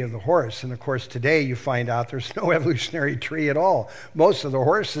tree of the horse. And of course, today you find out there's no evolutionary tree at all. Most of the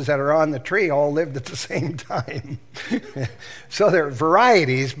horses that are on the tree all lived at the same time. So there are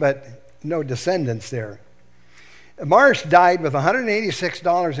varieties, but no descendants there. Marsh died with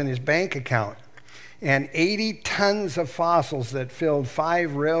 $186 in his bank account and 80 tons of fossils that filled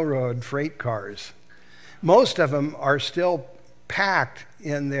 5 railroad freight cars. Most of them are still packed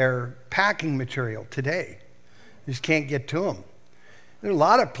in their packing material today. You just can't get to them. There are a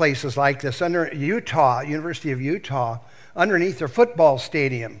lot of places like this. Under Utah, University of Utah, underneath their football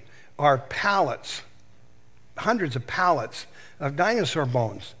stadium are pallets, hundreds of pallets of dinosaur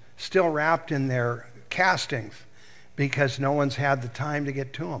bones still wrapped in their castings because no one's had the time to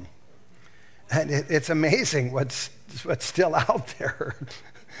get to them. And it's amazing what's still out there.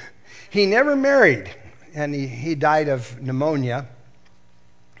 He never married, and he died of pneumonia.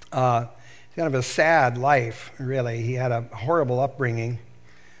 Kind of a sad life, really. He had a horrible upbringing,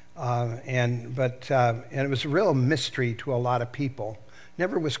 and it was a real mystery to a lot of people.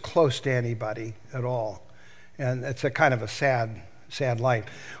 Never was close to anybody at all, and it's a kind of a sad life.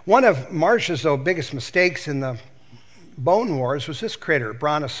 One of Marsh's, though, biggest mistakes in the bone wars was this critter,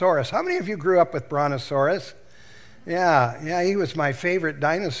 Brontosaurus. How many of you grew up with Brontosaurus? Yeah, he was my favorite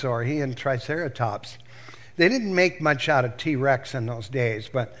dinosaur, he and Triceratops. They didn't make much out of T-Rex in those days,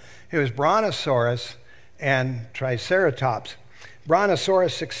 but it was Brontosaurus and Triceratops.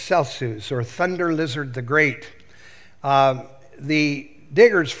 Brontosaurus excelsus, or Thunder Lizard the Great. The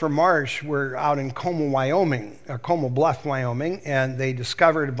diggers for Marsh were out in Como Bluff, Wyoming, and they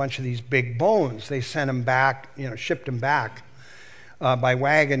discovered a bunch of these big bones. They sent them back, shipped them back by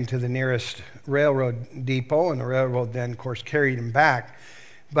wagon to the nearest railroad depot, and the railroad then, of course, carried them back.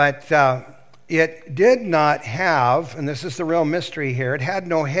 But it did not have, and this is the real mystery here, it had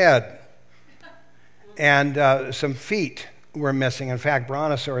no head, and some feet were missing. In fact,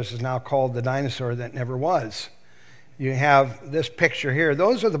 Brontosaurus is now called the dinosaur that never was. You have this picture here.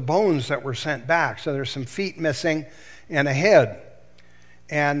 Those are the bones that were sent back. So there's some feet missing and a head.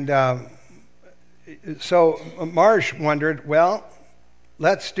 And so Marsh wondered, well,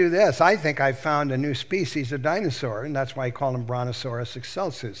 let's do this. I think I found a new species of dinosaur, and that's why he called him Brontosaurus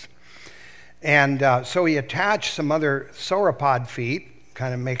excelsus. And so he attached some other sauropod feet,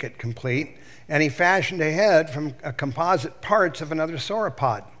 kind of make it complete, and he fashioned a head from composite parts of another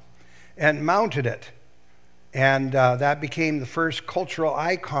sauropod and mounted it. And that became the first cultural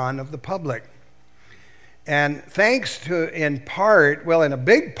icon of the public. And thanks to, in a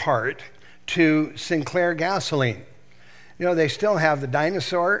big part, to Sinclair gasoline. They still have the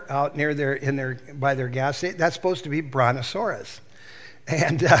dinosaur out near by their gas station. That's supposed to be Brontosaurus.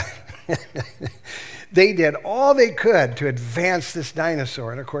 And they did all they could to advance this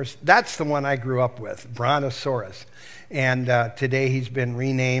dinosaur. And of course, that's the one I grew up with, Brontosaurus. And today he's been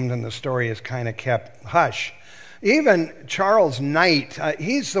renamed, and the story is kind of kept hush. Even Charles Knight,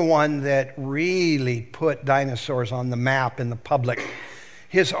 he's the one that really put dinosaurs on the map in the public.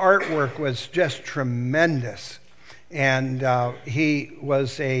 His artwork was just tremendous. And he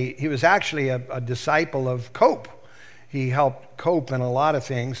was actually a disciple of Cope. He helped Cope in a lot of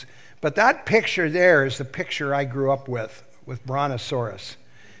things. But that picture there is the picture I grew up with Brontosaurus.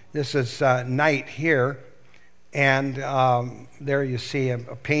 This is Knight here. And there you see a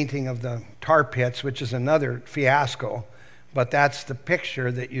painting of the tar pits, which is another fiasco. But that's the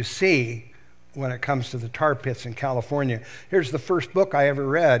picture that you see when it comes to the tar pits in California. Here's the first book I ever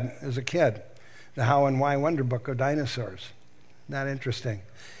read as a kid, The How and Why Wonder Book of Dinosaurs. Isn't that interesting?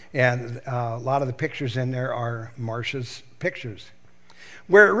 And a lot of the pictures in there are Marsh's pictures.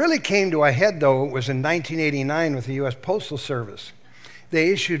 Where it really came to a head, though, was in 1989 with the U.S. Postal Service. They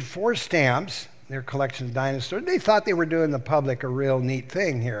issued 4 stamps, their collection of dinosaurs. They thought they were doing the public a real neat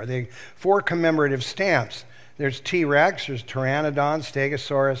thing here. 4 commemorative stamps. There's T-Rex, there's Pteranodon,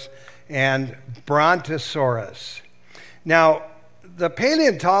 Stegosaurus, and Brontosaurus. Now, the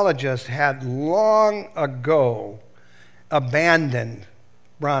paleontologists had long ago abandoned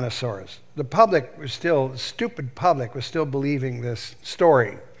Brontosaurus. The stupid public was still believing this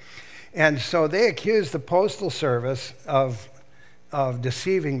story. And so they accused the Postal Service of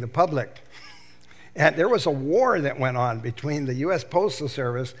deceiving the public. And there was a war that went on between the U.S. Postal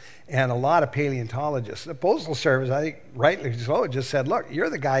Service and a lot of paleontologists. The Postal Service, I think rightly so, just said, look, you're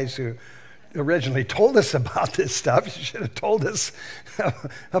the guys who originally told us about this stuff. You should have told us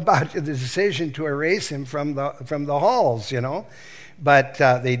about the decision to erase him from the halls, you know. But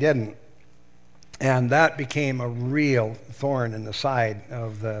they didn't. And that became a real thorn in the side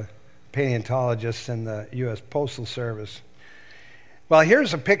of the paleontologists and the U.S. Postal Service. Well,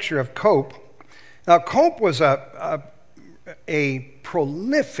 here's a picture of Cope. Now, Cope was a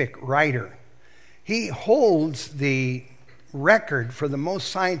prolific writer. He holds the record for the most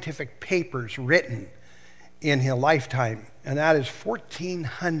scientific papers written in his lifetime, and that is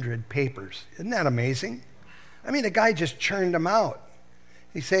 1,400 papers. Isn't that amazing? I mean, the guy just churned them out.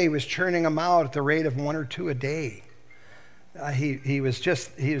 He say he was churning them out at the rate of 1 or 2 a day. He was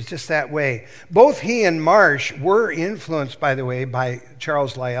just that way. Both he and Marsh were influenced, by the way, by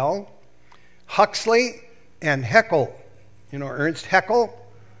Charles Lyell, Huxley, and Haeckel. You know Ernst Haeckel?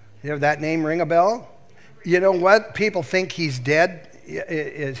 You have that name ring a bell? You know what? People think he's dead.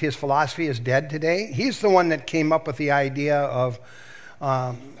 His philosophy is dead today. He's the one that came up with the idea of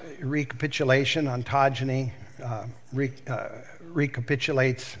recapitulation, ontogeny,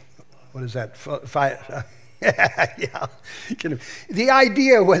 recapitulates, what is that? Yeah. The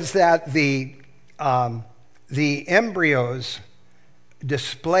idea was that the embryos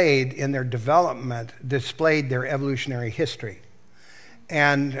displayed in their development, displayed their evolutionary history.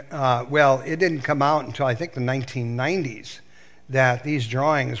 And, well, it didn't come out until I think the 1990s that these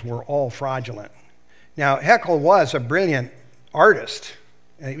drawings were all fraudulent. Now, Haeckel was a brilliant artist.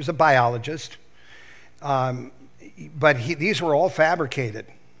 He was a biologist. But these were all fabricated.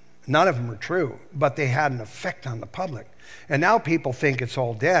 None of them were true, but they had an effect on the public. And now people think it's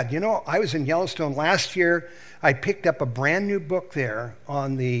all dead. You know, I was in Yellowstone last year. I picked up a brand new book there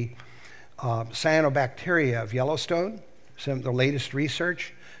on the cyanobacteria of Yellowstone, some of the latest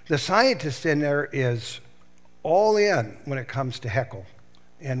research. The scientist in there is all in when it comes to Haeckel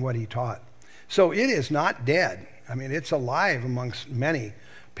and what he taught. So it is not dead. I mean, it's alive amongst many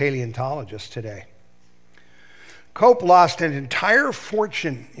paleontologists today. Cope lost an entire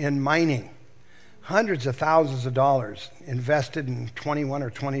fortune in mining, hundreds of thousands of dollars invested in 21 or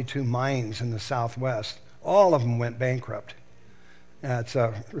 22 mines in the Southwest. All of them went bankrupt. That's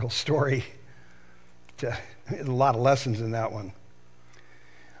a real story. A lot of lessons in that one.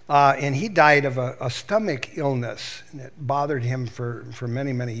 And he died of a stomach illness, and it bothered him for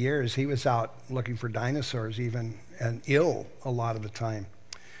many, many years. He was out looking for dinosaurs even, and ill a lot of the time.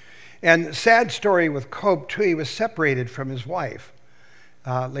 And sad story with Cope, too, he was separated from his wife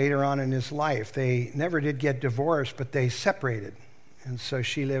later on in his life. They never did get divorced, but they separated. And so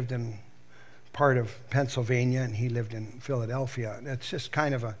she lived in part of Pennsylvania, and he lived in Philadelphia. And it's just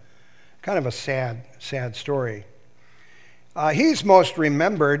kind of a sad story. He's most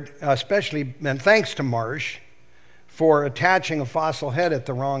remembered, especially, and thanks to Marsh, for attaching a fossil head at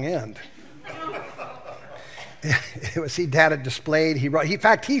the wrong end. He had it displayed. In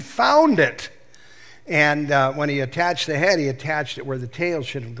fact, he found it. And when he attached the head, he attached it where the tail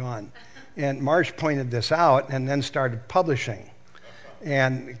should have gone. And Marsh pointed this out and then started publishing.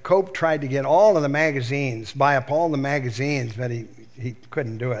 And Cope tried to get all of the magazines, buy up all the magazines, but he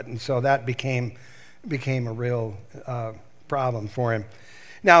couldn't do it. And so that became a real problem for him.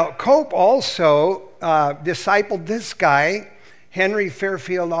 Now, Cope also discipled this guy, Henry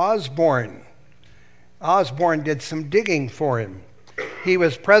Fairfield Osborn. Osborn did some digging for him. He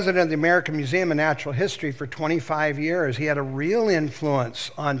was president of the American Museum of Natural History for 25 years. He had a real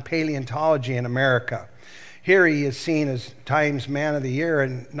influence on paleontology in America. Here he is seen as Times Man of the Year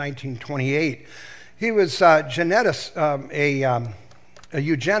in 1928. He was a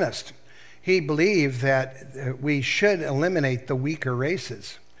eugenist. He believed that we should eliminate the weaker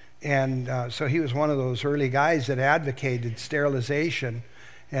races. And so he was one of those early guys that advocated sterilization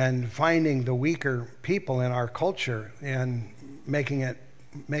and finding the weaker people in our culture and making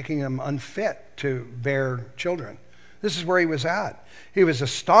them unfit to bear children. This is where he was at. He was a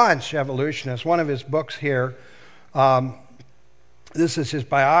staunch evolutionist. One of his books here, this is his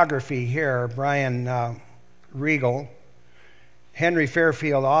biography here, Brian Regal, Henry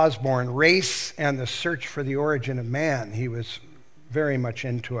Fairfield Osborn, Race and the Search for the Origin of Man. He was very much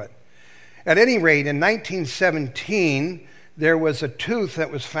into it. At any rate, in 1917, there was a tooth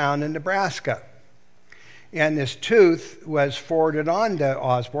that was found in Nebraska. And this tooth was forwarded on to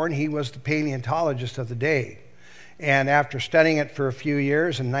Osborn. He was the paleontologist of the day. And after studying it for a few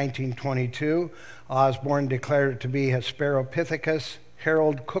years in 1922, Osborn declared it to be Hesperopithecus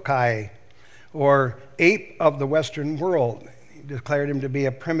harold cooki, or ape of the Western world. declared him to be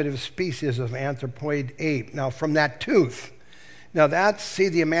a primitive species of anthropoid ape. Now, from that tooth, now that's, see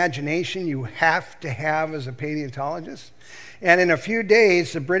the imagination you have to have as a paleontologist? And in a few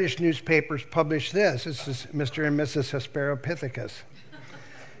days, the British newspapers published this. This is Mr. and Mrs. Hesperopithecus.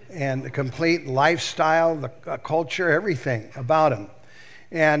 And the complete lifestyle, the culture, everything about him.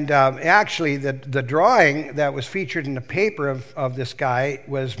 And actually, the drawing that was featured in the paper of this guy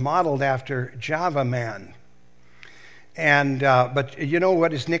was modeled after Java Man. And, but you know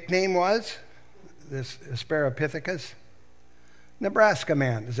what his nickname was? This Hesperopithecus? Nebraska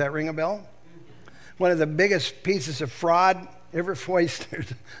Man. Does that ring a bell? One of the biggest pieces of fraud ever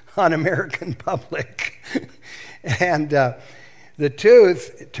foisted on American public. And the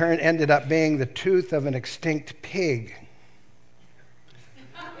tooth ended up being the tooth of an extinct pig.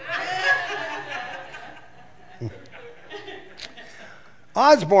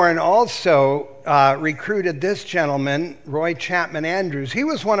 Osborne also recruited this gentleman, Roy Chapman Andrews. He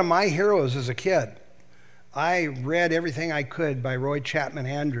was one of my heroes as a kid. I read everything I could by Roy Chapman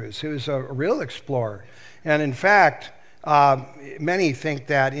Andrews. He was a real explorer. And in fact, many think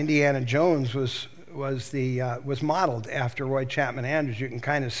that Indiana Jones was modeled after Roy Chapman Andrews. You can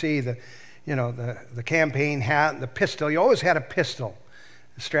kind of see the campaign hat and the pistol. He always had a pistol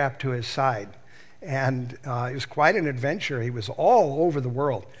strapped to his side. And it was quite an adventure. He was all over the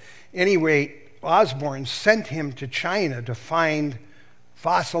world. Anyway, Osborne sent him to China to find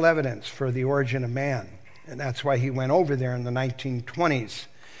fossil evidence for the origin of man. And that's why he went over there in the 1920s.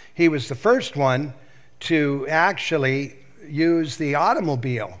 He was the first one to actually use the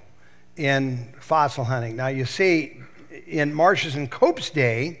automobile in fossil hunting. Now, you see, in Marsh's and Cope's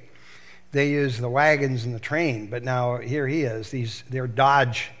day, they used the wagons and the train. But now here he is. They're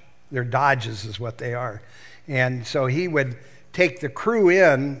Dodges is what they are. And so he would take the crew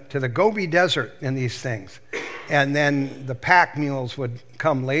in to the Gobi Desert in these things. And then the pack mules would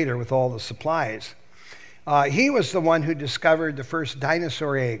come later with all the supplies. He was the one who discovered the first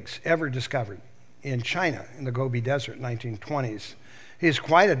dinosaur eggs ever discovered in China, in the Gobi Desert, 1920s. He's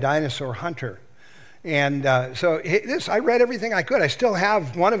quite a dinosaur hunter. And I read everything I could. I still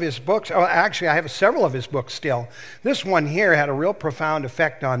have one of his books. Oh, actually, I have several of his books still. This one here had a real profound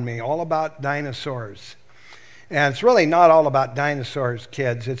effect on me, all about dinosaurs. And it's really not all about dinosaurs,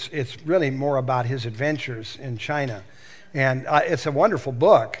 kids. It's really more about his adventures in China. And it's a wonderful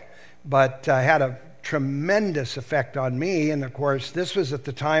book, but had a tremendous effect on me. And of course, this was at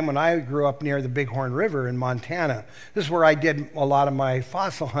the time when I grew up near the Bighorn River in Montana. This is where I did a lot of my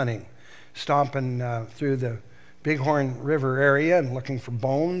fossil hunting, stomping through the Bighorn River area and looking for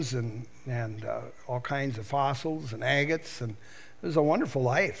bones and all kinds of fossils and agates, and it was a wonderful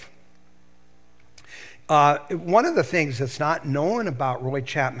life. One of the things that's not known about Roy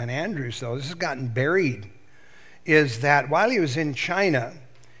Chapman Andrews, though, this has gotten buried, is that while he was in China,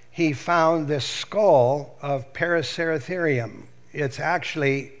 he found this skull of Paraceratherium. It's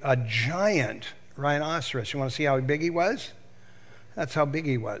actually a giant rhinoceros. You want to see how big he was? That's how big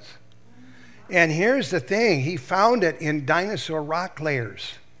he was. And here's the thing, he found it in dinosaur rock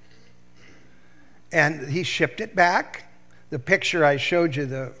layers. And he shipped it back. The picture I showed you,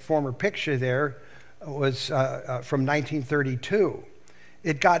 the former picture there, was from 1932.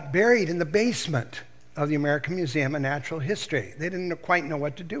 It got buried in the basement of the American Museum of Natural History. They didn't quite know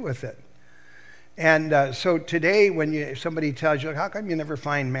what to do with it. And so today, when somebody tells you, how come you never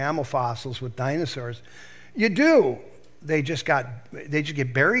find mammal fossils with dinosaurs? You do. They just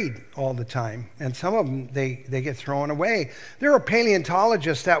get buried all the time, and some of them they get thrown away. There are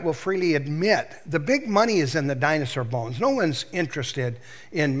paleontologists that will freely admit the big money is in the dinosaur bones. No one's interested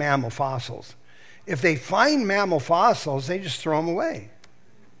in mammal fossils. If they find mammal fossils, they just throw them away.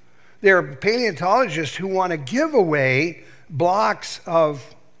 There are paleontologists who want to give away blocks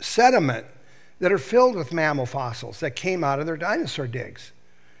of sediment that are filled with mammal fossils that came out of their dinosaur digs.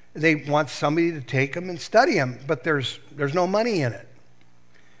 They want somebody to take them and study them, but there's no money in it.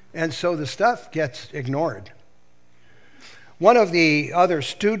 And so the stuff gets ignored. One of the other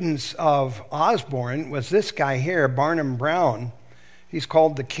students of Osborne was this guy here, Barnum Brown. He's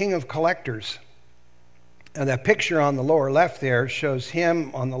called the King of Collectors. And that picture on the lower left there shows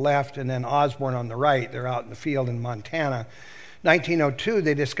him on the left and then Osborne on the right. They're out in the field in Montana. 1902,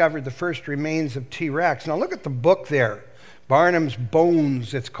 they discovered the first remains of T-Rex. Now look at the book there. Barnum's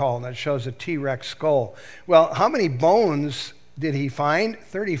Bones, it's called. That shows a T-Rex skull. Well, how many bones did he find?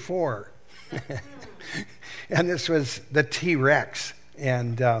 34. And this was the T-Rex.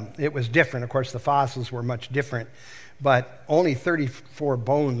 And it was different. Of course, the fossils were much different. But only 34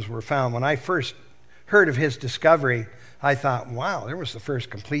 bones were found. When I first heard of his discovery, I thought, wow, there was the first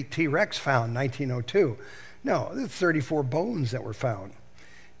complete T-Rex found in 1902. No, there's 34 bones that were found.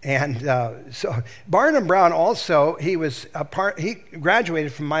 And so Barnum Brown also, he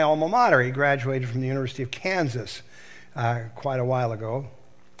graduated from my alma mater. He graduated from the University of Kansas quite a while ago,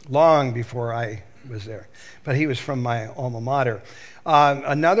 long before I was there. But he was from my alma mater.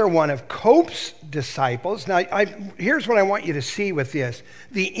 Another one of Cope's disciples. Now, here's what I want you to see with this.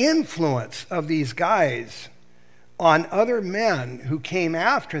 The influence of these guys on other men who came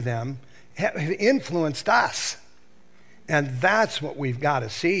after them have influenced us. And that's what we've got to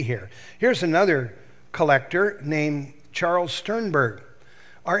see here. Here's another collector named Charles Sternberg.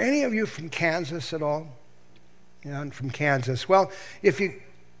 Are any of you from Kansas at all? Yeah, I'm from Kansas. Well, if you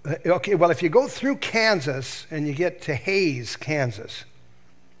go through Kansas and you get to Hayes, Kansas,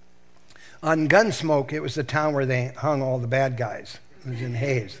 on Gunsmoke, it was the town where they hung all the bad guys. It was in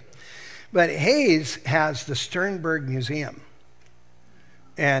Hayes. But Hayes has the Sternberg Museum,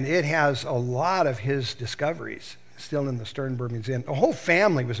 and it has a lot of his discoveries still in the Sternberg Museum. The whole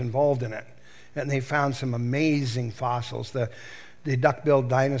family was involved in it, and they found some amazing fossils. The duck-billed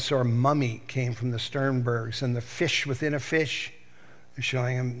dinosaur mummy came from the Sternbergs, and the fish within a fish,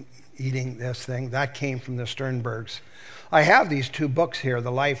 showing him eating this thing, that came from the Sternbergs. I have these two books here,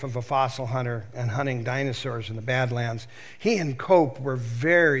 The Life of a Fossil Hunter and Hunting Dinosaurs in the Badlands. He and Cope were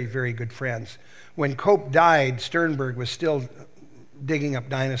very, very good friends. When Cope died, Sternberg was still digging up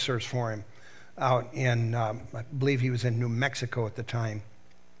dinosaurs for him out in, I believe he was in New Mexico at the time.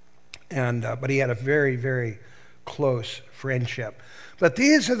 But he had a very, very close friendship. But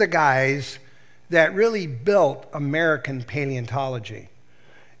these are the guys that really built American paleontology.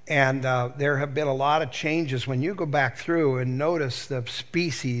 And there have been a lot of changes when you go back through and notice the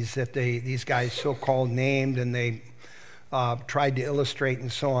species that these guys so-called named and they tried to illustrate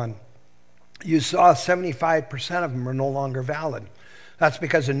and so on. You saw 75% of them are no longer valid. That's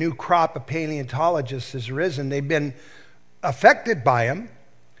because a new crop of paleontologists has risen. They've been affected by them,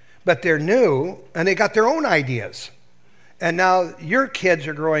 but they're new, and they got their own ideas. And now your kids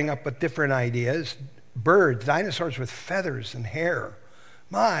are growing up with different ideas. Birds, dinosaurs with feathers and hair.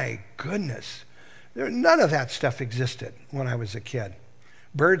 My goodness. None of that stuff existed when I was a kid.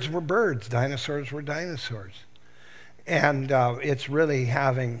 Birds were birds. Dinosaurs were dinosaurs. And it's really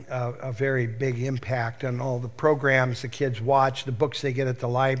having a very big impact on all the programs the kids watch, the books they get at the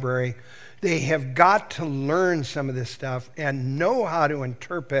library. They have got to learn some of this stuff and know how to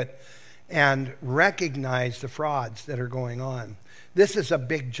interpret and recognize the frauds that are going on. This is a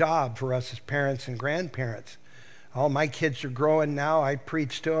big job for us as parents and grandparents. Oh, my kids are growing now. I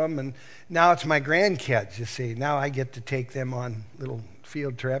preach to them, and now it's my grandkids, you see. Now I get to take them on little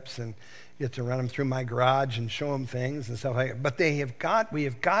field trips and get to run them through my garage and show them things and stuff like that. But we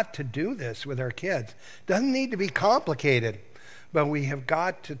have got to do this with our kids. Doesn't need to be complicated, but we have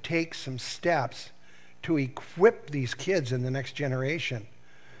got to take some steps to equip these kids in the next generation.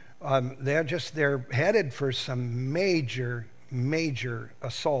 They're headed for some major, major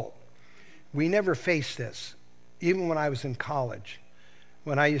assault. We never faced this, even when I was in college.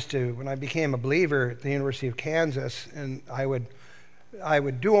 When I became a believer at the University of Kansas, and I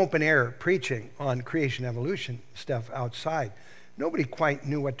would do open air preaching on creation evolution stuff outside. Nobody quite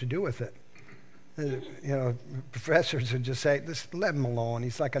knew what to do with it. Professors would just say, just let him alone.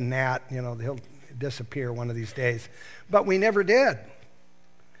 He's like a gnat, he'll disappear one of these days. But we never did.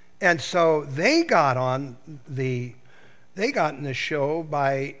 And so they got in the show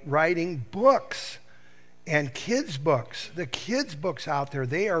by writing books and kids' books. The kids' books out there,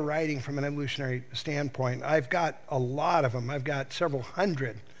 they are writing from an evolutionary standpoint. I've got a lot of them. I've got several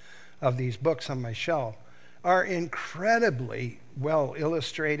hundred of these books on my shelf. Are incredibly well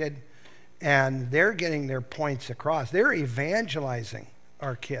illustrated, and they're getting their points across. They're evangelizing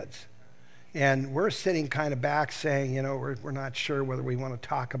our kids. And we're sitting kind of back saying, we're not sure whether we want to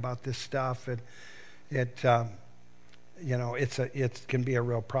talk about this stuff. It can be a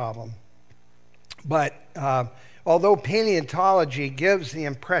real problem. But although paleontology gives the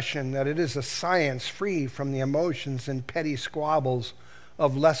impression that it is a science free from the emotions and petty squabbles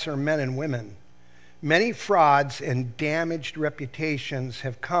of lesser men and women, many frauds and damaged reputations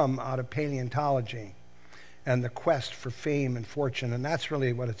have come out of paleontology and the quest for fame and fortune, and that's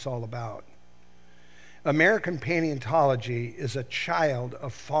really what it's all about. American paleontology is a child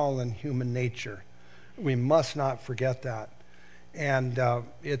of fallen human nature. We must not forget that. And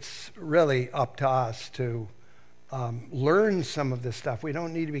it's really up to us to learn some of this stuff. We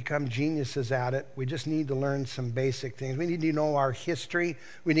don't need to become geniuses at it. We just need to learn some basic things. We need to know our history.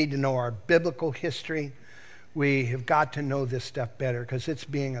 We need to know our biblical history. We have got to know this stuff better because it's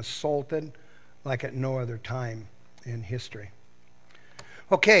being assaulted like at no other time in history.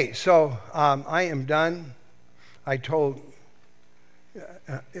 Okay, so I am done. I told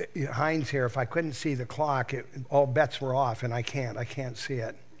Heinz here, if I couldn't see the clock, all bets were off, and I can't see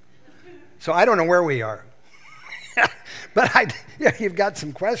it. So I don't know where we are. But if you've got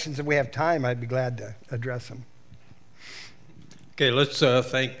some questions, if we have time, I'd be glad to address them. Okay, let's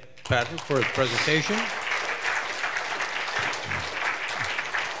thank Patrick for his presentation.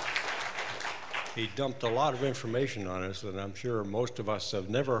 He dumped a lot of information on us, and I'm sure most of us have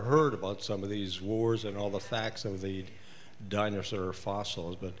never heard about some of these wars and all the facts of the dinosaur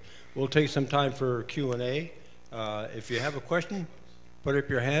fossils. But we'll take some time for Q&A. If you have a question, put up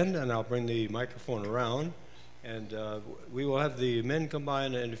your hand, and I'll bring the microphone around. And we will have the men come by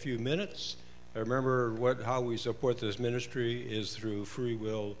in a few minutes. Remember, how we support this ministry is through free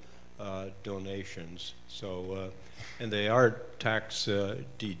will donations. So, and they are tax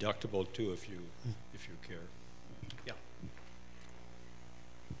deductible too, if you care. Yeah.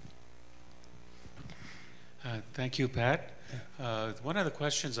 Thank you, Pat. One of the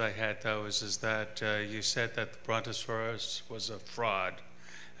questions I had, though, is that you said that the Brontosaurus was a fraud,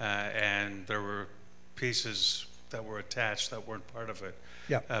 and there were pieces that were attached that weren't part of it.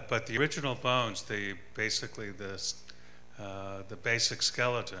 Yeah. But the original bones, basically the basic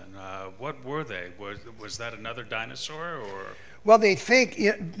skeleton, what were they? Was that another dinosaur, or? Well, they think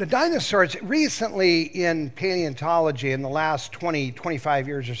the dinosaurs recently in paleontology in the last 25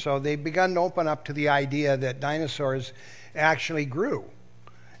 years or so, they've begun to open up to the idea that dinosaurs actually grew.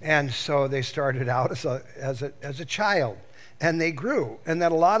 And so they started out as a child, and they grew. And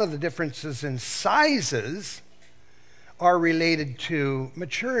that a lot of the differences in sizes are related to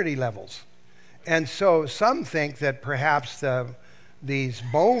maturity levels. And so some think that perhaps these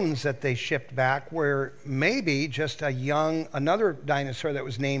bones that they shipped back were maybe just another dinosaur that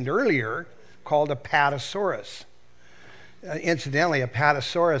was named earlier called Apatosaurus. Incidentally,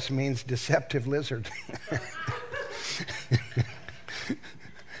 Apatosaurus means deceptive lizard.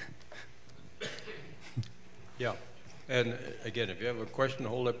 Yeah. And again, if you have a question,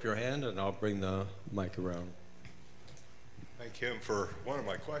 hold up your hand and I'll bring the mic around. Thank him for one of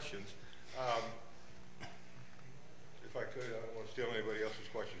my questions. If I could, I don't want to steal anybody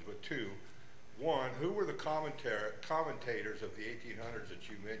else's questions, but two. One, who were the commentators of the 1800s that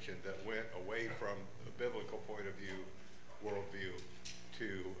you mentioned that went away from the biblical point of view, worldview, to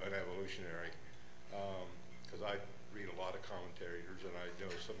an evolutionary? Because I read a lot of commentators, and I know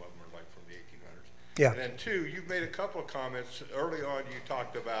some of them are like from the 1800s. Yeah. And then two, you've made a couple of comments. Early on, you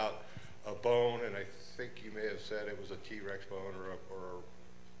talked about a bone, and I think you may have said it was a T-Rex bone or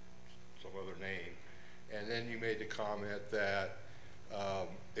some other name. And then you made the comment that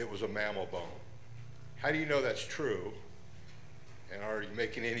it was a mammal bone. How do you know that's true? And are you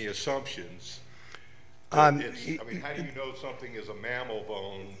making any assumptions? How do you know something is a mammal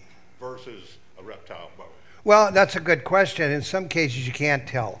bone versus a reptile bone? Well, that's a good question. In some cases, you can't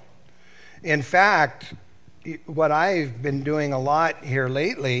tell. In fact, what I've been doing a lot here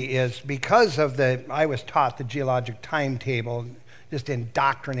lately is because of I was taught the geologic timetable, just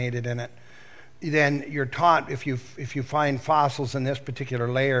indoctrinated in it. Then you're taught if you find fossils in this particular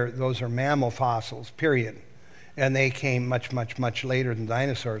layer, those are mammal fossils, period. And they came much, much, much later than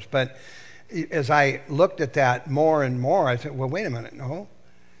dinosaurs. But as I looked at that more and more, I said, well, wait a minute, no.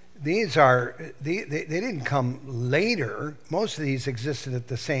 They didn't come later. Most of these existed at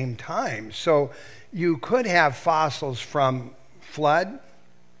the same time. So you could have fossils from flood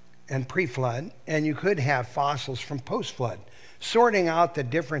and pre-flood, and you could have fossils from post-flood. Sorting out the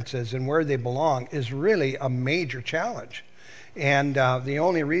differences and where they belong is really a major challenge. And the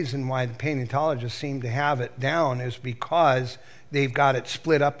only reason why the paleontologists seem to have it down is because they've got it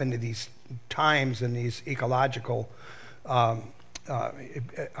split up into these times and these ecological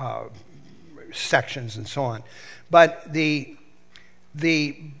sections and so on. But the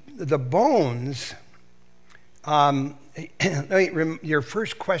bones, your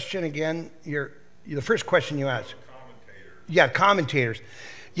first question again, the first question you asked. Yeah, commentators.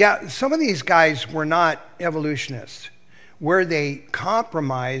 Yeah, some of these guys were not evolutionists. Where they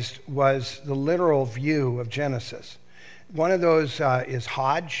compromised was the literal view of Genesis. One of those is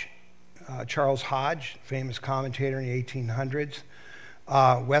Hodge, Charles Hodge, famous commentator in the 1800s.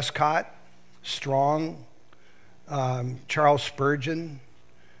 Westcott, Strong, Charles Spurgeon.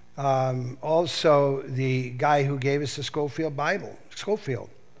 Also the guy who gave us the Schofield Bible, Schofield.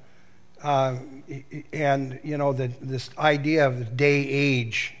 And you know, this idea of the day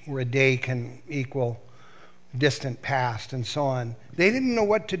age, where a day can equal distant past and so on. They didn't know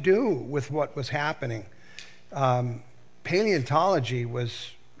what to do with what was happening. Paleontology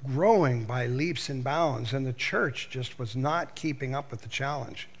was growing by leaps and bounds, and the church just was not keeping up with the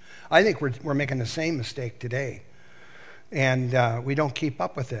challenge. I think we're making the same mistake today. And we don't keep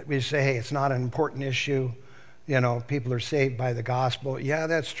up with it. We say, hey, it's not an important issue. You know, people are saved by the gospel. Yeah,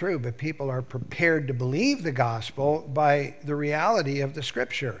 that's true, but people are prepared to believe the gospel by the reality of the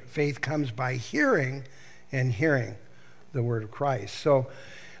scripture. Faith comes by hearing, and hearing the word of Christ. So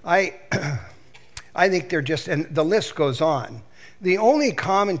I think they're just, and the list goes on. The only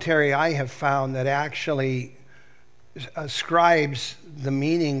commentary I have found that actually ascribes the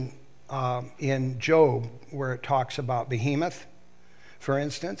meaning in Job, where it talks about behemoth, for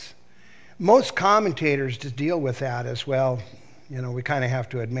instance, most commentators just deal with that as well. You know, we kind of have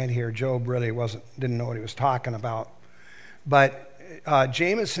to admit here, Job really didn't know what he was talking about. But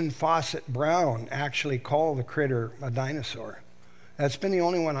Jameson Fawcett Brown actually called the critter a dinosaur. That's been the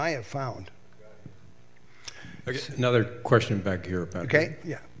only one I have found. Okay, another question back here, Patrick. Okay,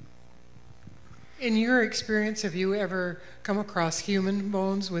 yeah. In your experience, have you ever come across human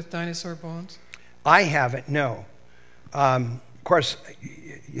bones with dinosaur bones? I haven't, no. Of course,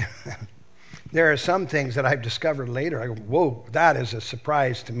 there are some things that I've discovered later. I go, whoa, that is a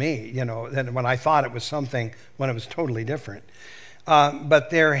surprise to me, you know, than when I thought it was something when it was totally different.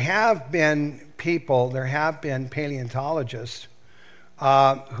 But there have been people, there have been paleontologists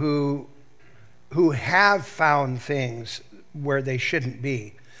who have found things where they shouldn't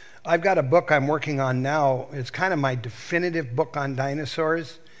be. I've got a book I'm working on now. It's kind of my definitive book on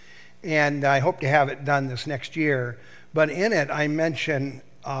dinosaurs, and I hope to have it done this next year. But in it, I mention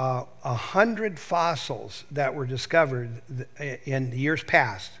 100 fossils that were discovered in the years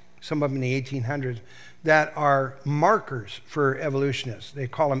past, some of them in the 1800s, that are markers for evolutionists. They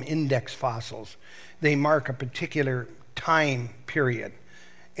call them index fossils. They mark a particular time period,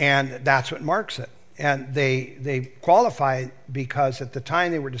 and that's what marks it. And they qualify because at the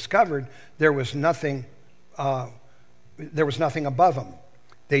time they were discovered, there was nothing above them.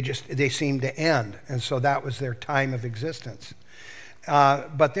 They seemed to end, and so that was their time of existence.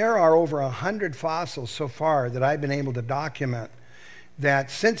 But there are over 100 fossils so far that I've been able to document that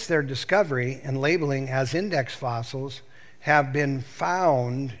since their discovery and labeling as index fossils have been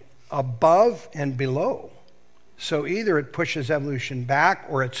found above and below. So either it pushes evolution back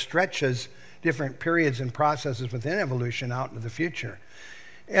or it stretches different periods and processes within evolution out into the future.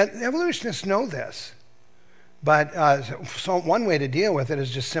 And evolutionists know this. But so one way to deal with it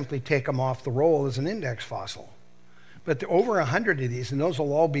is just simply take them off the roll as an index fossil. But there are over 100 of these, and those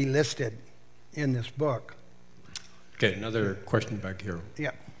will all be listed in this book. Okay, another question back here.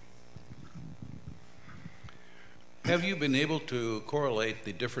 Yeah. Have you been able to correlate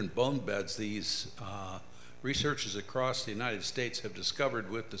the different bone beds these researchers across the United States have discovered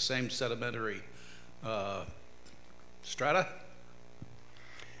with the same sedimentary strata?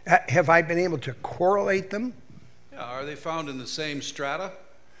 Have I been able to correlate them? Yeah, are they found in the same strata?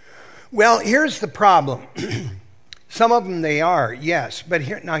 Well, here's the problem. Some of them they are, yes. But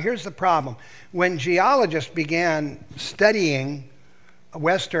here's the problem. When geologists began studying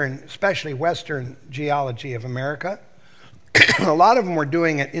especially Western geology of America, a lot of them were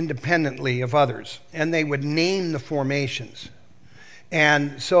doing it independently of others, and they would name the formations.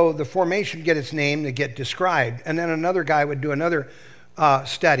 And so the formation would get its name, to get described, and then another guy would do another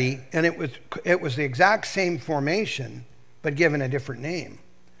study, and it was the exact same formation, but given a different name.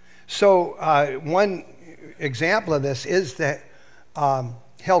 So one example of this is the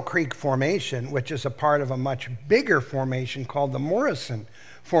Hell Creek Formation, which is a part of a much bigger formation called the Morrison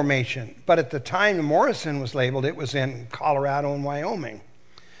Formation. But at the time the Morrison was labeled, it was in Colorado and Wyoming.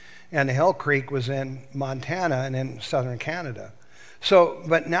 And the Hell Creek was in Montana and in southern Canada. So,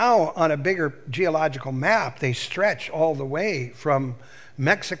 but now on a bigger geological map, they stretch all the way from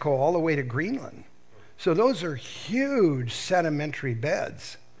Mexico all the way to Greenland. So those are huge sedimentary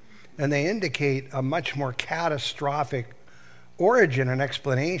beds. And they indicate a much more catastrophic origin and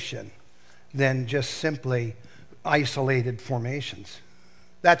explanation than just simply isolated formations.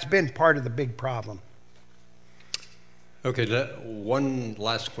 That's been part of the big problem. Okay, one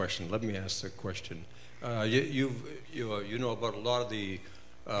last question. Let me ask the question. You know about a lot of the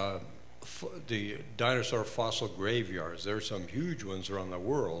dinosaur fossil graveyards. There are some huge ones around the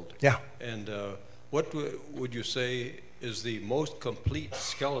world. Yeah. And what would you say is the most complete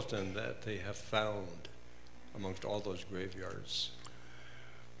skeleton that they have found amongst all those graveyards?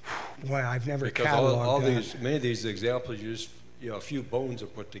 Boy, I've never because cataloged many of these examples, a few bones are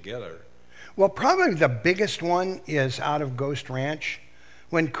put together. Well, probably the biggest one is out of Ghost Ranch.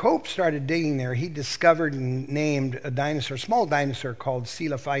 When Cope started digging there, he discovered and named a dinosaur, small dinosaur called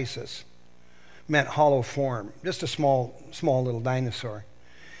Coelophysis. Meant hollow form, just a small little dinosaur.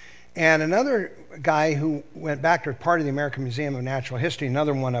 And another guy who went back to part of the American Museum of Natural History,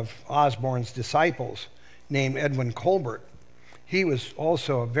 another one of Osborne's disciples, named Edwin Colbert. He was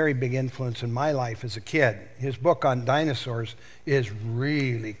also a very big influence in my life as a kid. His book on dinosaurs is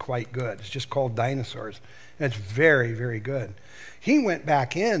really quite good. It's just called Dinosaurs. It's very, very good. He went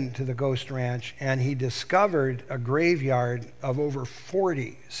back into the Ghost Ranch and he discovered a graveyard of over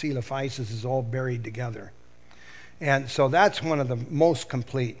 40 coelophyses all buried together. And so that's one of the most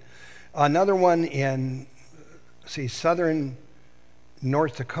complete. Another one in, southern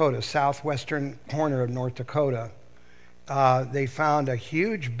North Dakota, southwestern corner of North Dakota, they found a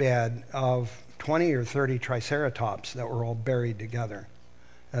huge bed of 20 or 30 triceratops that were all buried together.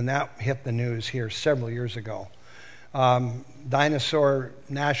 And that hit the news here several years ago. Dinosaur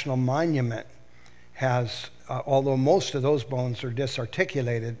National Monument has, although most of those bones are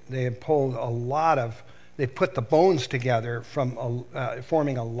disarticulated, they have pulled a lot of, they put the bones together from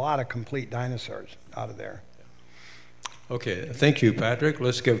forming a lot of complete dinosaurs out of there. Okay, thank you, Patrick.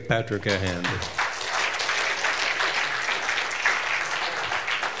 Let's give Patrick a hand.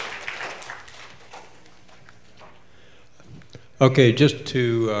 Okay, just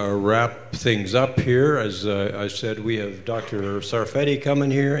to wrap things up here, as I said, we have Dr. Sarfati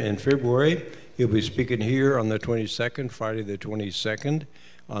coming here in February. He'll be speaking here on the 22nd, Friday the 22nd,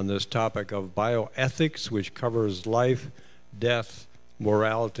 on this topic of bioethics, which covers life, death,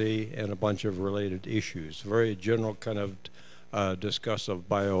 morality, and a bunch of related issues. Very general kind of discuss of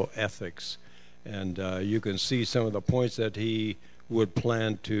bioethics. And you can see some of the points that he would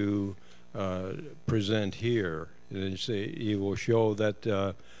plan to present here. And he will show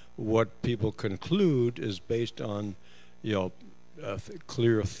that what people conclude is based on,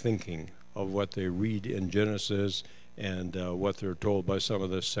 clear thinking of what they read in Genesis and what they're told by some of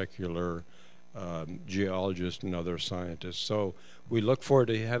the secular geologists and other scientists. So we look forward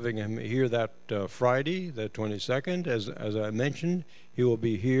to having him here that Friday, the 22nd. As I mentioned, he will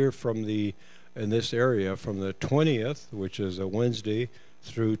be here in this area from the 20th, which is a Wednesday,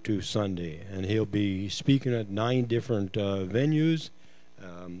 through to Sunday, and he'll be speaking at 9 different venues.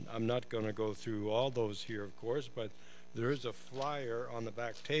 I'm not going to go through all those here, of course, but there is a flyer on the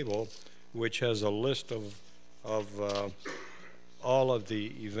back table which has a list of all of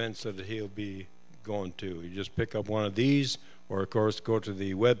the events that he'll be going to. You just pick up one of these, or of course go to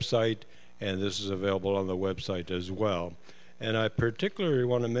the website, and this is available on the website as well. And I particularly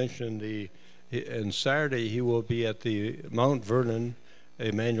want to mention on Saturday he will be at the Mount Vernon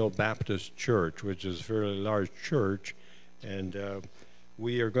Emmanuel Baptist Church, which is a fairly large church, and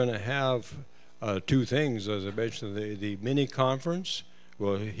we are going to have 2 things, as I mentioned, the mini conference.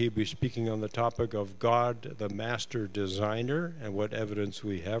 Well, he'll be speaking on the topic of God, the Master Designer, and what evidence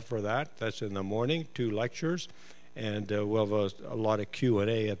we have for that. That's in the morning, 2 lectures, and we'll have a lot of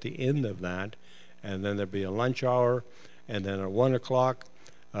Q&A at the end of that, and then there'll be a lunch hour, and then at 1 o'clock,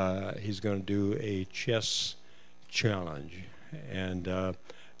 he's going to do a chess challenge. And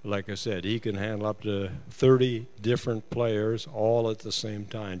like I said, he can handle up to 30 different players all at the same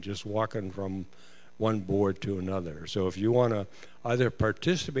time, just walking from one board to another. So if you want to either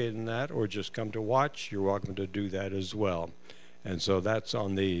participate in that or just come to watch, you're welcome to do that as well. And so that's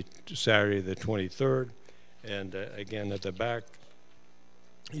on the Saturday the 23rd. And again, at the back,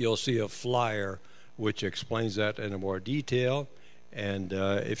 you'll see a flyer which explains that in more detail. And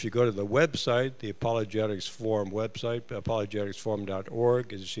if you go to the website, the Apologetics Forum website,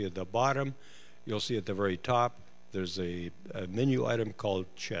 apologeticsforum.org, as you see at the bottom, you'll see at the very top, there's a menu item called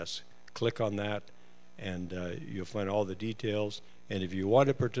Chess. Click on that, and you'll find all the details. And if you want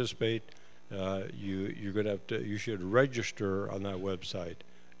to participate, you're going to have to. You should register on that website.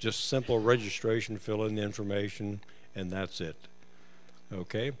 Just simple registration, fill in the information, and that's it.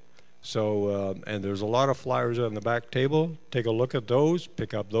 Okay. So, and there's a lot of flyers on the back table. Take a look at those,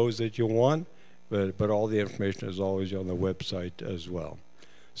 pick up those that you want, but all the information is always on the website as well.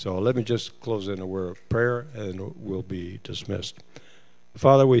 So let me just close in a word of prayer, and we'll be dismissed.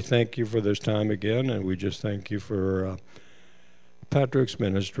 Father, we thank you for this time again, and we just thank you for Patrick's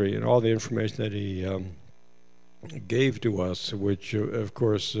ministry and all the information that he gave to us, which, of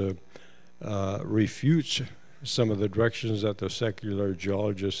course, refutes some of the directions that the secular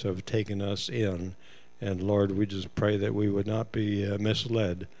geologists have taken us in. And Lord, we just pray that we would not be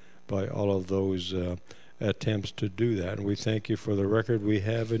misled by all of those attempts to do that. And we thank you for the record we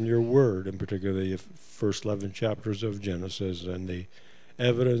have in your word, in particular the first 11 chapters of Genesis, and the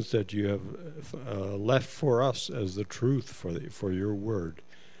evidence that you have left for us as the truth for your word.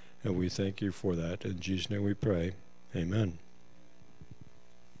 And we thank you for that. In Jesus' name we pray. Amen.